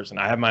about that person.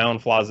 I have my own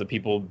flaws that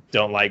people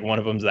don't like. One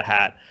of them's the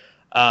hat.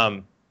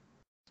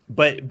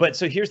 But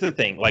so here's the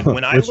thing. Like,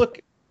 when I look,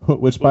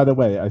 which, by the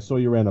way, I saw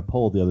you ran a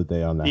poll the other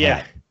day on that. Yeah.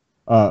 Hat.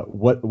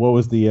 What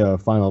was the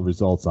final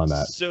results on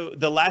that? So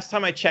the last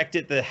time I checked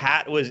it, the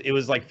hat was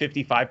like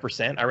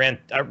 55%.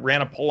 I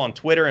ran a poll on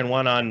Twitter and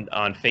one on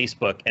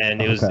Facebook,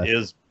 and it was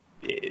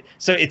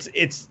so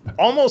it's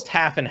almost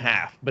half and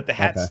half, but the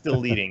hat's still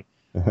leading.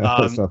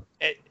 So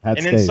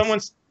and then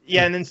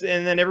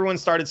and then everyone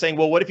started saying,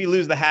 well, what if you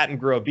lose the hat and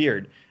grow a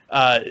beard?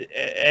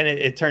 And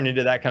it turned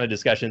into that kind of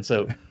discussion.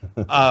 So,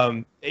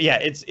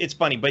 it's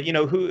funny, but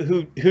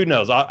who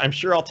knows? I'm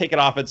sure I'll take it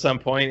off at some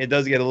point. It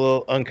does get a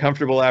little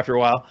uncomfortable after a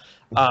while.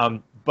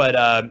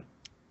 That's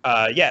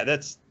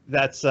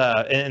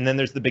and then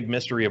there's the big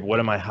mystery of what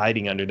am I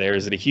hiding under there?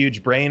 Is it a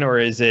huge brain, or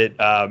is it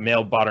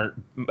male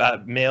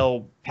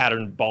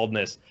pattern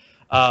baldness?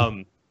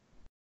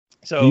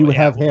 So you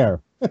have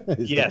hair.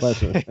 Is the Yes,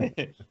 question.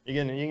 you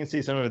can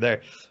see some of it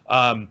there.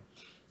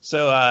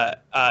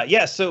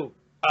 Yeah, so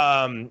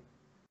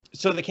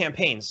the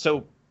campaigns.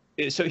 So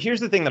here's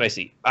the thing that I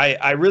see.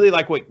 I really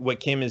like what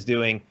Kim is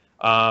doing.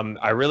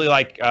 I really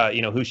like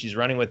who she's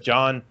running with,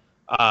 John.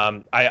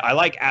 I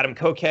like Adam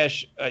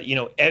Kokesh.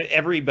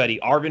 Everybody,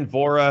 Arvin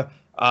Vora,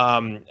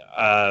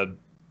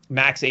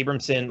 Max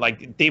Abramson.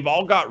 Like they've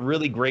all got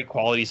really great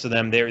qualities to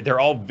them. They're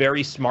all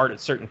very smart at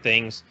certain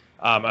things.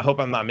 I hope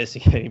I'm not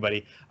missing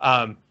anybody.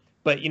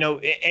 But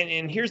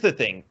and here's the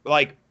thing.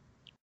 Like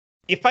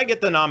if I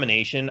get the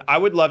nomination, I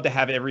would love to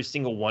have every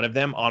single one of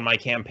them on my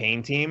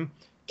campaign team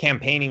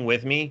campaigning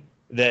with me,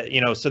 that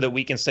so that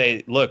we can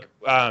say, look,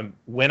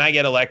 when I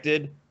get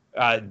elected,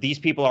 these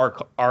people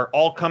are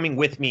all coming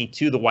with me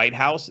to the White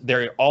House.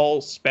 They're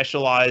all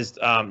specialized.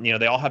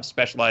 They all have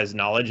specialized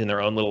knowledge in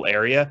their own little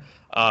area.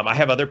 I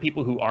have other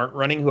people who aren't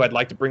running who I'd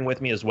like to bring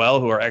with me as well,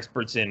 who are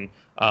experts in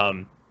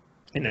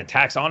the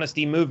tax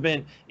honesty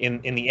movement,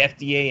 in the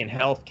FDA and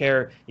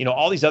healthcare,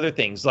 all these other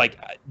things. Like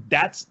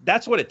that's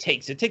what it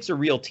takes. It takes a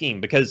real team,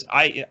 because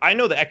I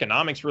know the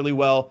economics really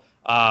well.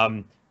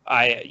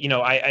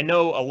 I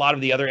know a lot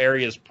of the other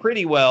areas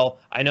pretty well.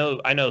 I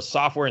know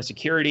software and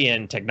security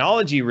and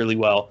technology really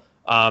well.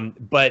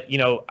 But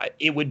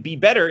it would be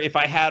better if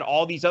I had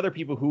all these other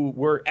people who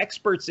were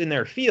experts in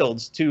their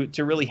fields to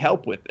really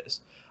help with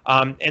this.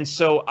 And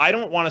so I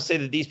don't want to say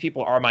that these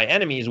people are my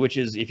enemies, which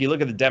is, if you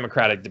look at the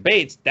Democratic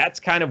debates, that's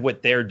kind of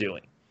what they're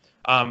doing.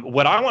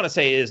 What I want to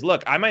say is,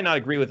 look, I might not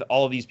agree with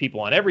all of these people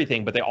on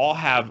everything, but they all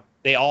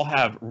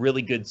have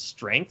really good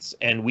strengths,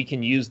 and we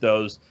can use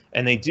those,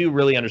 and they do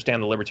really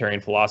understand the libertarian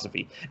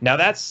philosophy. Now,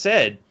 that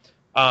said,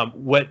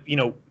 what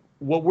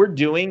we're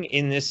doing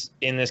in this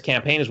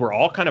campaign is we're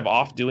all kind of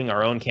off doing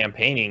our own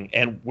campaigning,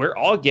 and we're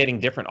all getting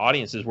different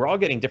audiences. We're all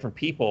getting different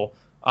people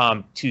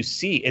to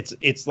see.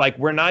 It's like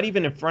we're not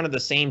even in front of the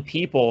same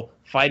people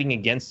fighting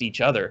against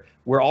each other.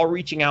 We're all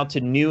reaching out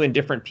to new and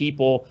different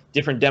people,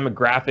 different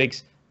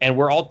demographics, and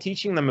we're all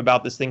teaching them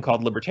about this thing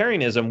called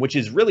libertarianism, which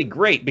is really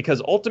great,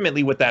 because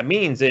ultimately what that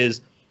means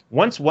is,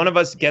 once one of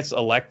us gets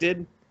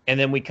elected, and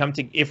then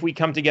if we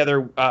come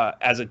together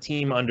as a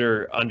team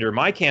under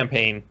my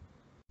campaign,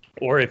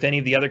 or if any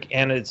of the other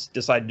candidates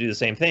decide to do the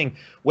same thing,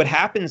 what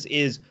happens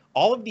is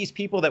all of these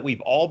people that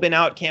we've all been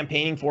out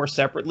campaigning for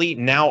separately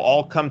now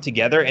all come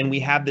together, and we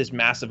have this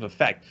massive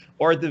effect.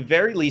 Or at the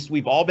very least,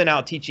 we've all been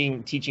out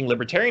teaching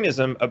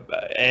libertarianism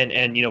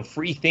and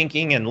free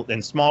thinking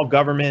and small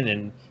government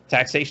and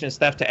taxation and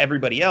stuff to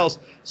everybody else,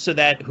 so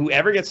that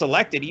whoever gets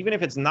elected, even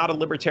if it's not a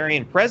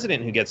libertarian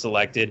president who gets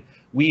elected,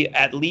 we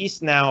at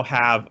least now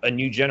have a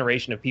new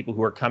generation of people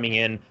who are coming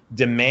in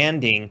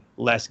demanding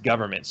less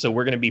government. So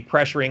we're going to be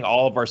pressuring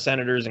all of our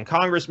senators and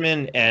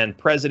congressmen and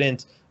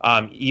president,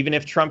 even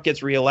if Trump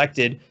gets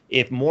reelected,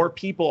 if more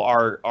people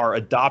are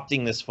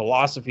adopting this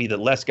philosophy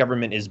that less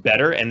government is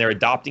better, and they're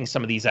adopting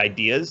some of these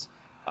ideas,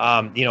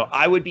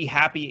 I would be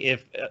happy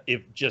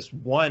if just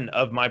one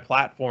of my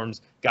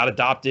platforms got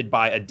adopted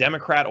by a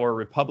Democrat or a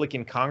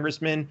Republican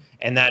congressman,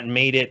 and that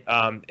made it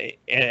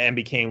and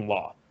became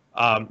law.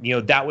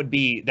 That would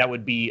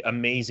be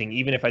amazing,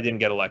 even if I didn't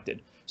get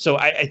elected. So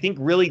I think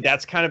really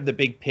that's kind of the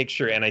big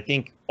picture, and I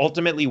think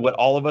ultimately what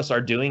all of us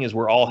are doing is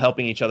we're all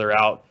helping each other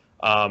out.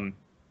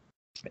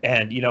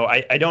 And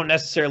I don't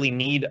necessarily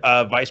need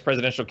a vice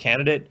presidential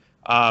candidate.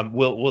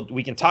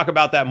 We can talk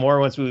about that more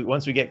once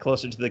we get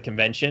closer to the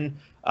convention.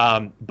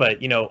 But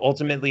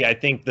ultimately, I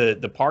think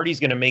the party's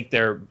going to make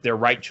their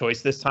right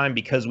choice this time,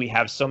 because we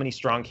have so many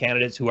strong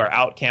candidates who are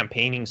out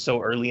campaigning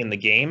so early in the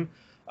game,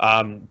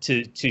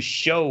 to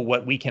show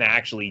what we can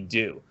actually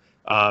do.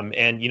 And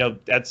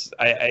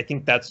I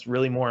think that's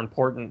really more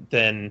important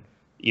than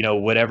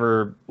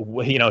whatever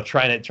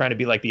trying to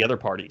be like the other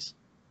parties.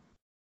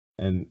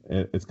 And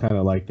it's kind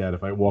of like that.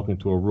 If I walk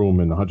into a room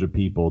and 100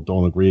 people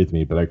don't agree with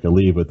me, but I can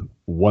leave with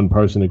one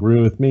person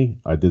agreeing with me,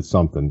 I did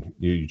something.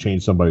 You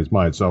changed somebody's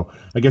mind. So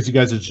I guess you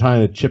guys are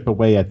trying to chip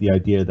away at the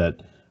idea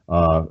that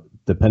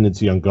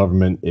dependency on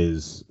government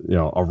is,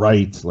 a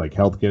right, like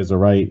healthcare is a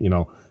right,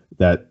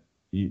 that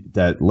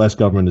less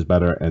government is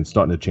better, and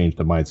starting to change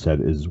the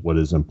mindset is what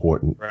is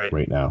important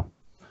right now.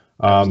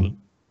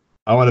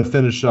 I want to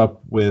finish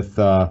up with,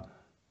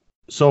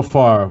 so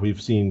far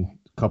we've seen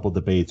a couple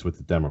debates with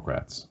the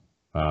Democrats.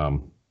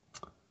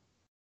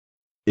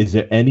 Is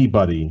there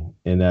anybody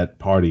in that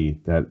party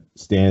that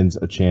stands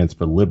a chance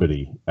for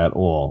liberty at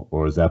all,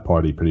 or is that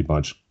party pretty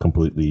much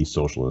completely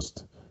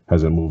socialist?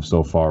 Has it moved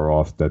so far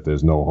off that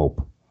there's no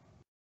hope?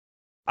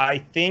 I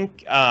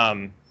think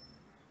I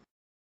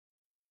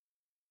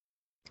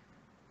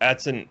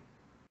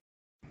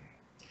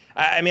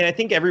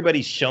think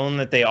everybody's shown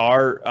that they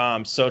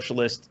are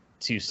socialist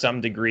to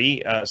some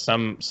degree,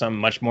 some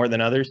much more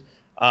than others.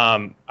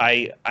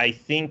 I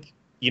think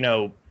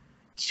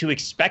to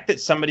expect that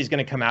somebody's going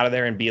to come out of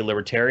there and be a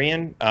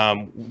libertarian,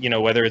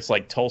 whether it's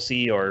like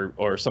Tulsi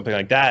or something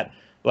like that,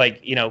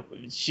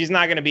 she's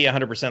not going to be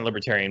 100%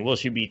 libertarian. Will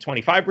she be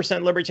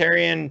 25%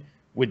 libertarian?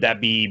 Would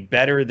that be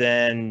better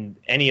than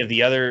any of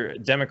the other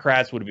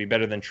Democrats? Would it be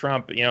better than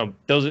Trump?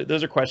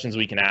 Those are questions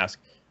we can ask.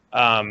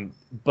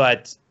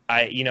 But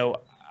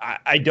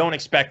I don't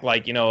expect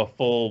like, a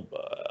full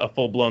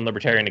blown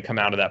libertarian to come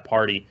out of that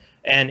party.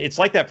 And it's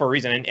like that for a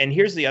reason. And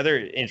here's the other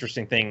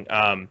interesting thing.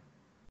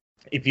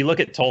 If you look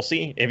at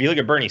Tulsi, if you look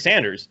at Bernie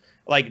Sanders,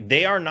 like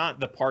they are not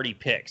the party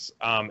picks.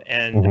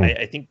 And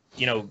I think,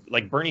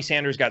 like Bernie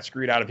Sanders got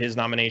screwed out of his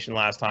nomination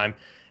last time.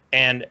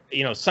 And,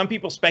 some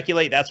people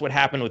speculate that's what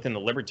happened within the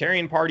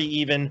Libertarian Party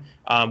even.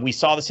 We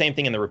saw the same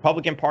thing in the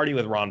Republican Party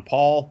with Ron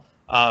Paul.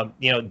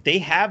 They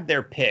have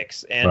their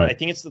picks, and right. I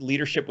think it's the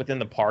leadership within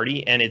the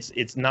party, and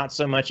it's not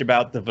so much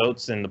about the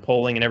votes and the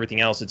polling and everything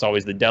else. It's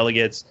always the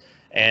delegates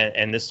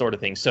and this sort of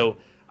thing. So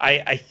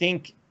I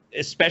think,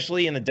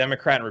 especially in the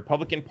Democrat and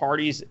Republican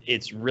parties,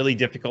 it's really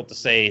difficult to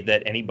say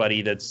that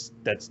anybody that's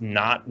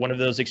not one of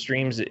those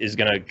extremes is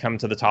going to come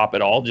to the top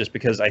at all, just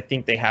because I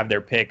think they have their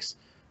picks.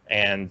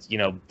 And,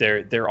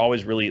 they're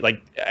always really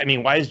like, I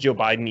mean, why is Joe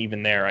Biden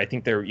even there? I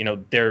think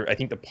I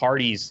think the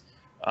party's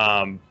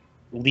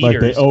leaders, like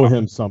they owe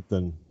him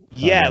something.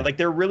 Yeah, like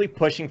they're really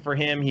pushing for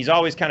him. He's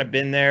always kind of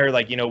been there,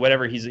 like,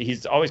 whatever.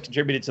 He's always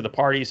contributed to the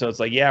party. So it's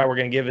like, yeah, we're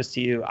going to give this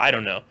to you. I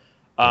don't know.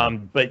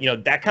 But,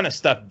 that kind of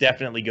stuff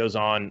definitely goes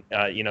on.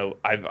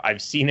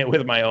 I've seen it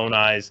with my own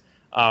eyes.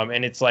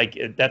 And it's like,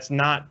 that's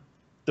not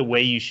the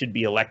way you should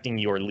be electing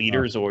your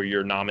leaders or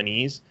your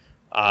nominees.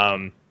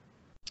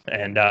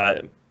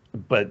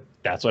 But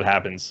that's what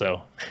happens.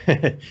 So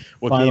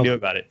what can you do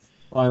about it?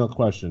 Final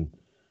question.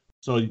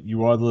 So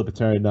you are the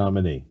Libertarian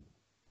nominee.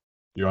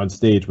 You're on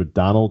stage with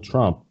Donald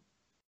Trump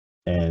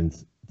and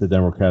the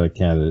Democratic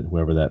candidate,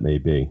 whoever that may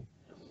be.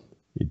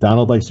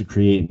 Donald likes to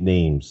create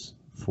names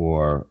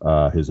for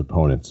his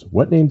opponents.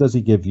 What name does he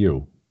give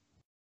you?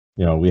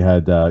 We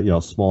had,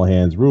 Small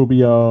Hands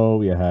Rubio.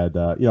 We had,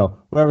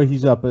 wherever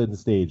he's up in the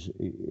stage.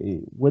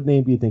 What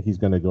name do you think he's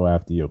going to go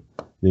after you?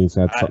 think it's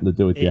got something to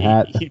do with your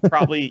hat? He'd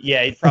probably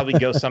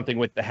go something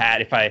with the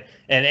hat.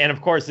 And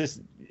of course this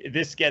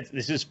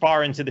is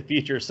far into the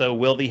future. So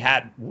will the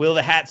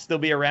hat still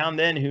be around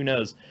then? Who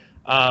knows?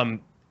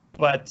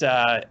 But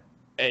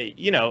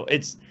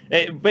here's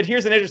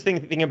an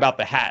interesting thing about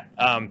the hat,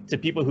 to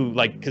people who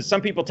because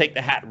some people take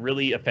the hat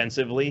really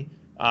offensively.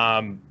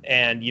 And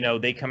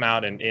they come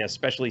out and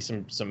especially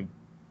some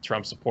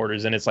Trump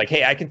supporters, and it's like,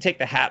 hey, I can take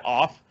the hat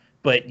off,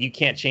 but you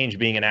can't change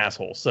being an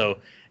asshole. So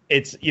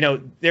it's,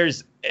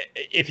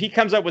 if he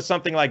comes up with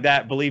something like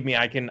that, believe me,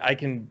 I can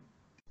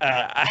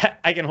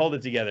hold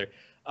it together.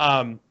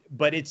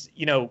 But it's,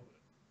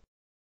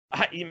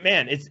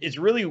 it's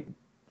really,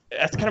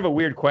 that's kind of a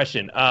weird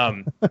question.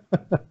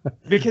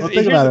 Because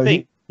here's the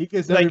thing. He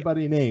gives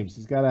everybody names.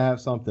 He's got to have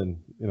something,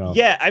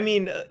 Yeah, I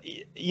mean,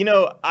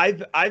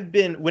 I've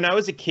been, when I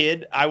was a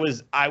kid, I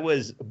was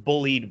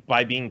bullied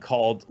by being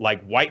called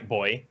like white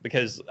boy,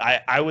 because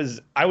I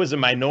was a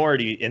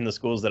minority in the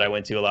schools that I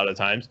went to a lot of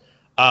times.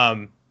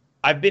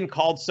 I've been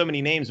called so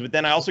many names, but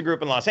then I also grew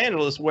up in Los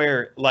Angeles,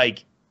 where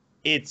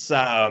it's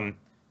I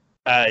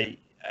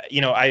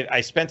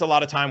spent a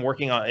lot of time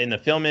working in the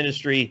film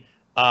industry.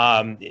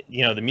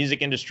 The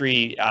music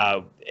industry,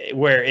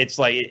 where it's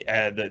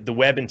the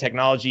web and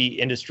technology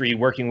industry,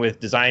 working with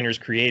designers,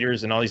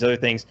 creators, and all these other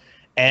things.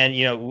 And,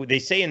 they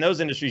say in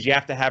those industries, you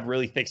have to have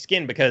really thick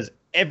skin because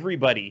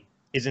everybody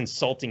is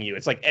insulting you.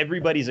 It's like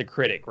everybody's a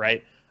critic,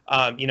 right?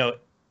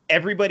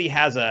 Everybody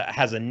has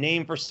a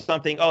name for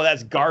something. Oh,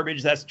 that's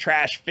garbage. That's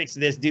trash. Fix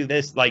this, do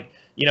this.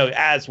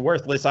 It's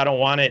worthless. I don't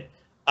want it.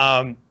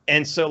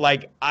 And so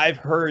I've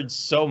heard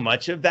so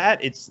much of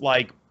that. It's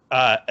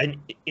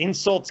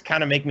insults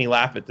kind of make me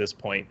laugh at this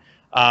point.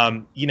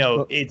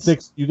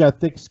 It's you got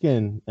thick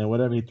skin, and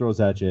whatever he throws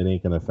at you, it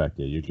ain't gonna affect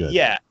you. You're good.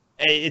 Yeah,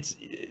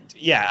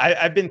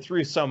 I've been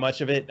through so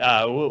much of it.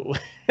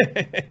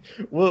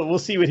 We'll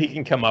see what he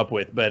can come up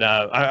with, but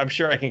I'm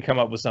sure I can come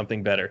up with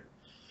something better.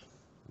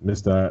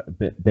 Mr.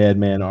 Bad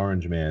Man,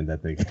 Orange Man,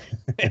 that thing.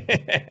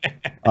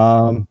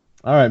 All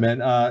right,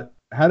 man.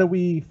 How do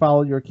we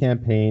follow your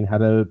campaign? How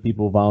do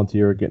people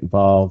volunteer, get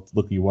involved,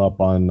 look you up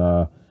on?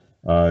 Do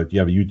you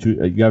have a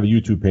YouTube? You have a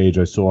YouTube page?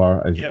 I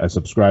saw. I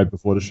subscribed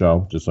before the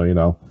show, just so you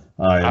know.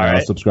 I'm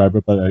a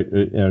subscriber, but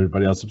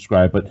everybody else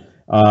subscribe. But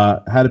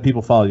how do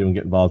people follow you and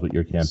get involved with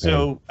your campaign?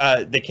 So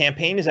the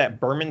campaign is at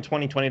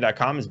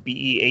Behrman2020.com. It's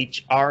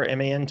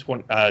BEHRMAN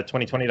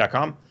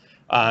 2020.com.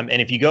 And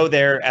if you go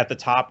there at the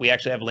top, we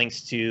actually have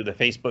links to the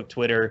Facebook,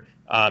 Twitter,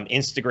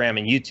 Instagram,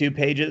 and YouTube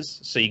pages.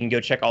 So you can go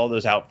check all of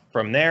those out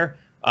from there.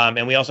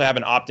 And we also have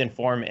an opt-in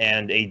form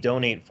and a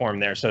donate form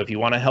there. So if you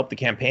want to help the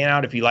campaign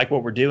out, if you like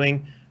what we're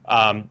doing,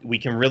 we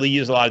can really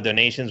use a lot of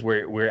donations.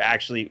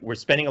 We're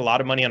spending a lot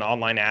of money on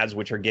online ads,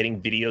 which are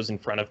getting videos in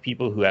front of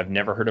people who have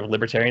never heard of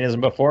libertarianism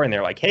before. And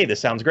they're like, hey, this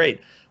sounds great.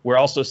 We're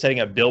also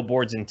setting up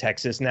billboards in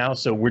Texas now.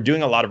 So we're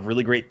doing a lot of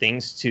really great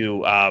things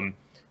to,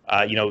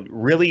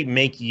 really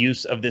make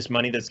use of this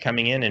money that's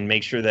coming in and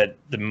make sure that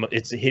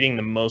it's hitting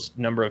the most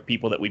number of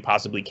people that we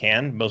possibly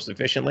can most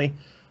efficiently.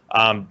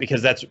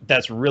 Because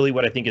that's really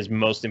what I think is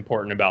most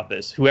important about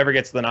this. Whoever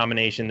gets the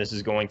nomination, this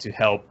is going to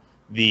help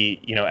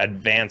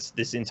advance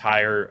this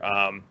entire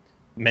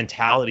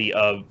mentality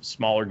of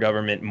smaller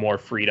government, more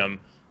freedom,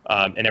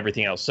 and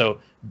everything else. So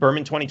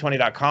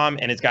Behrman2020.com,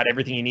 and it's got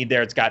everything you need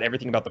there. It's got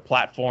everything about the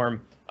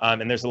platform,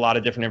 and there's a lot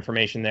of different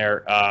information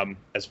there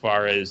as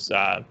far as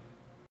the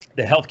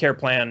healthcare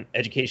plan,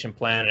 education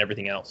plan, and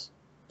everything else.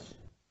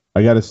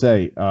 I got to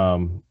say,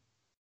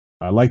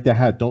 I like the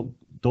hat. Don't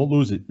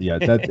lose it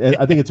yet.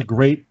 I think it's a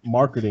great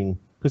marketing,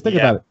 because think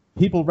about it.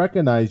 People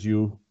recognize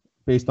you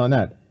based on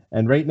that.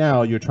 And right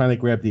now, you're trying to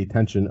grab the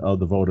attention of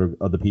the voter,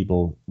 of the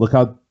people. Look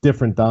how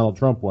different Donald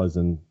Trump was,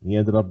 and he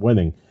ended up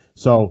winning.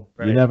 So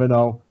you never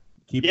know.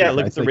 Look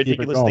at the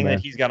ridiculous thing that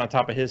he's got on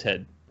top of his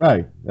head.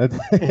 Right.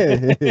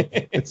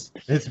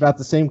 it's about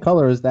the same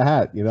color as the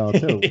hat, too.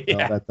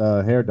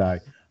 That hair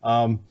dye.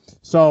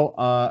 So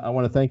I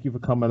want to thank you for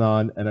coming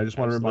on, and I just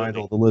want to remind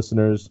all the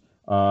listeners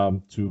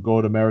to go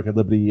to American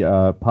Liberty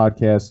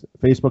Podcast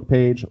Facebook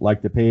page,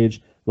 like the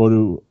page, go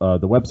to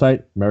the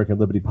website,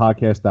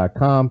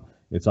 AmericanLibertyPodcast.com.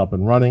 It's up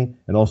and running,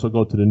 and also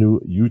go to the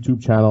new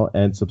YouTube channel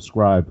and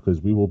subscribe,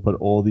 because we will put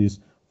all these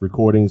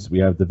recordings. We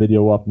have the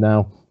video up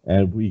now,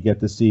 and we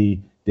get to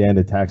see Dan,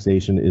 the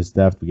Taxation is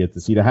Theft. We get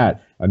to see the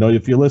hat. I know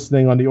if you're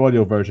listening on the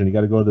audio version, you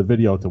got to go to the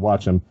video to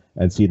watch him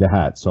and see the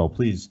hat. So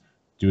please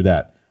do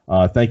that.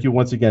 Thank you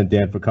once again,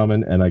 Dan, for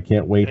coming, and I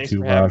can't wait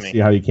to see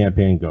how your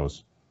campaign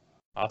goes.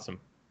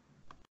 Awesome.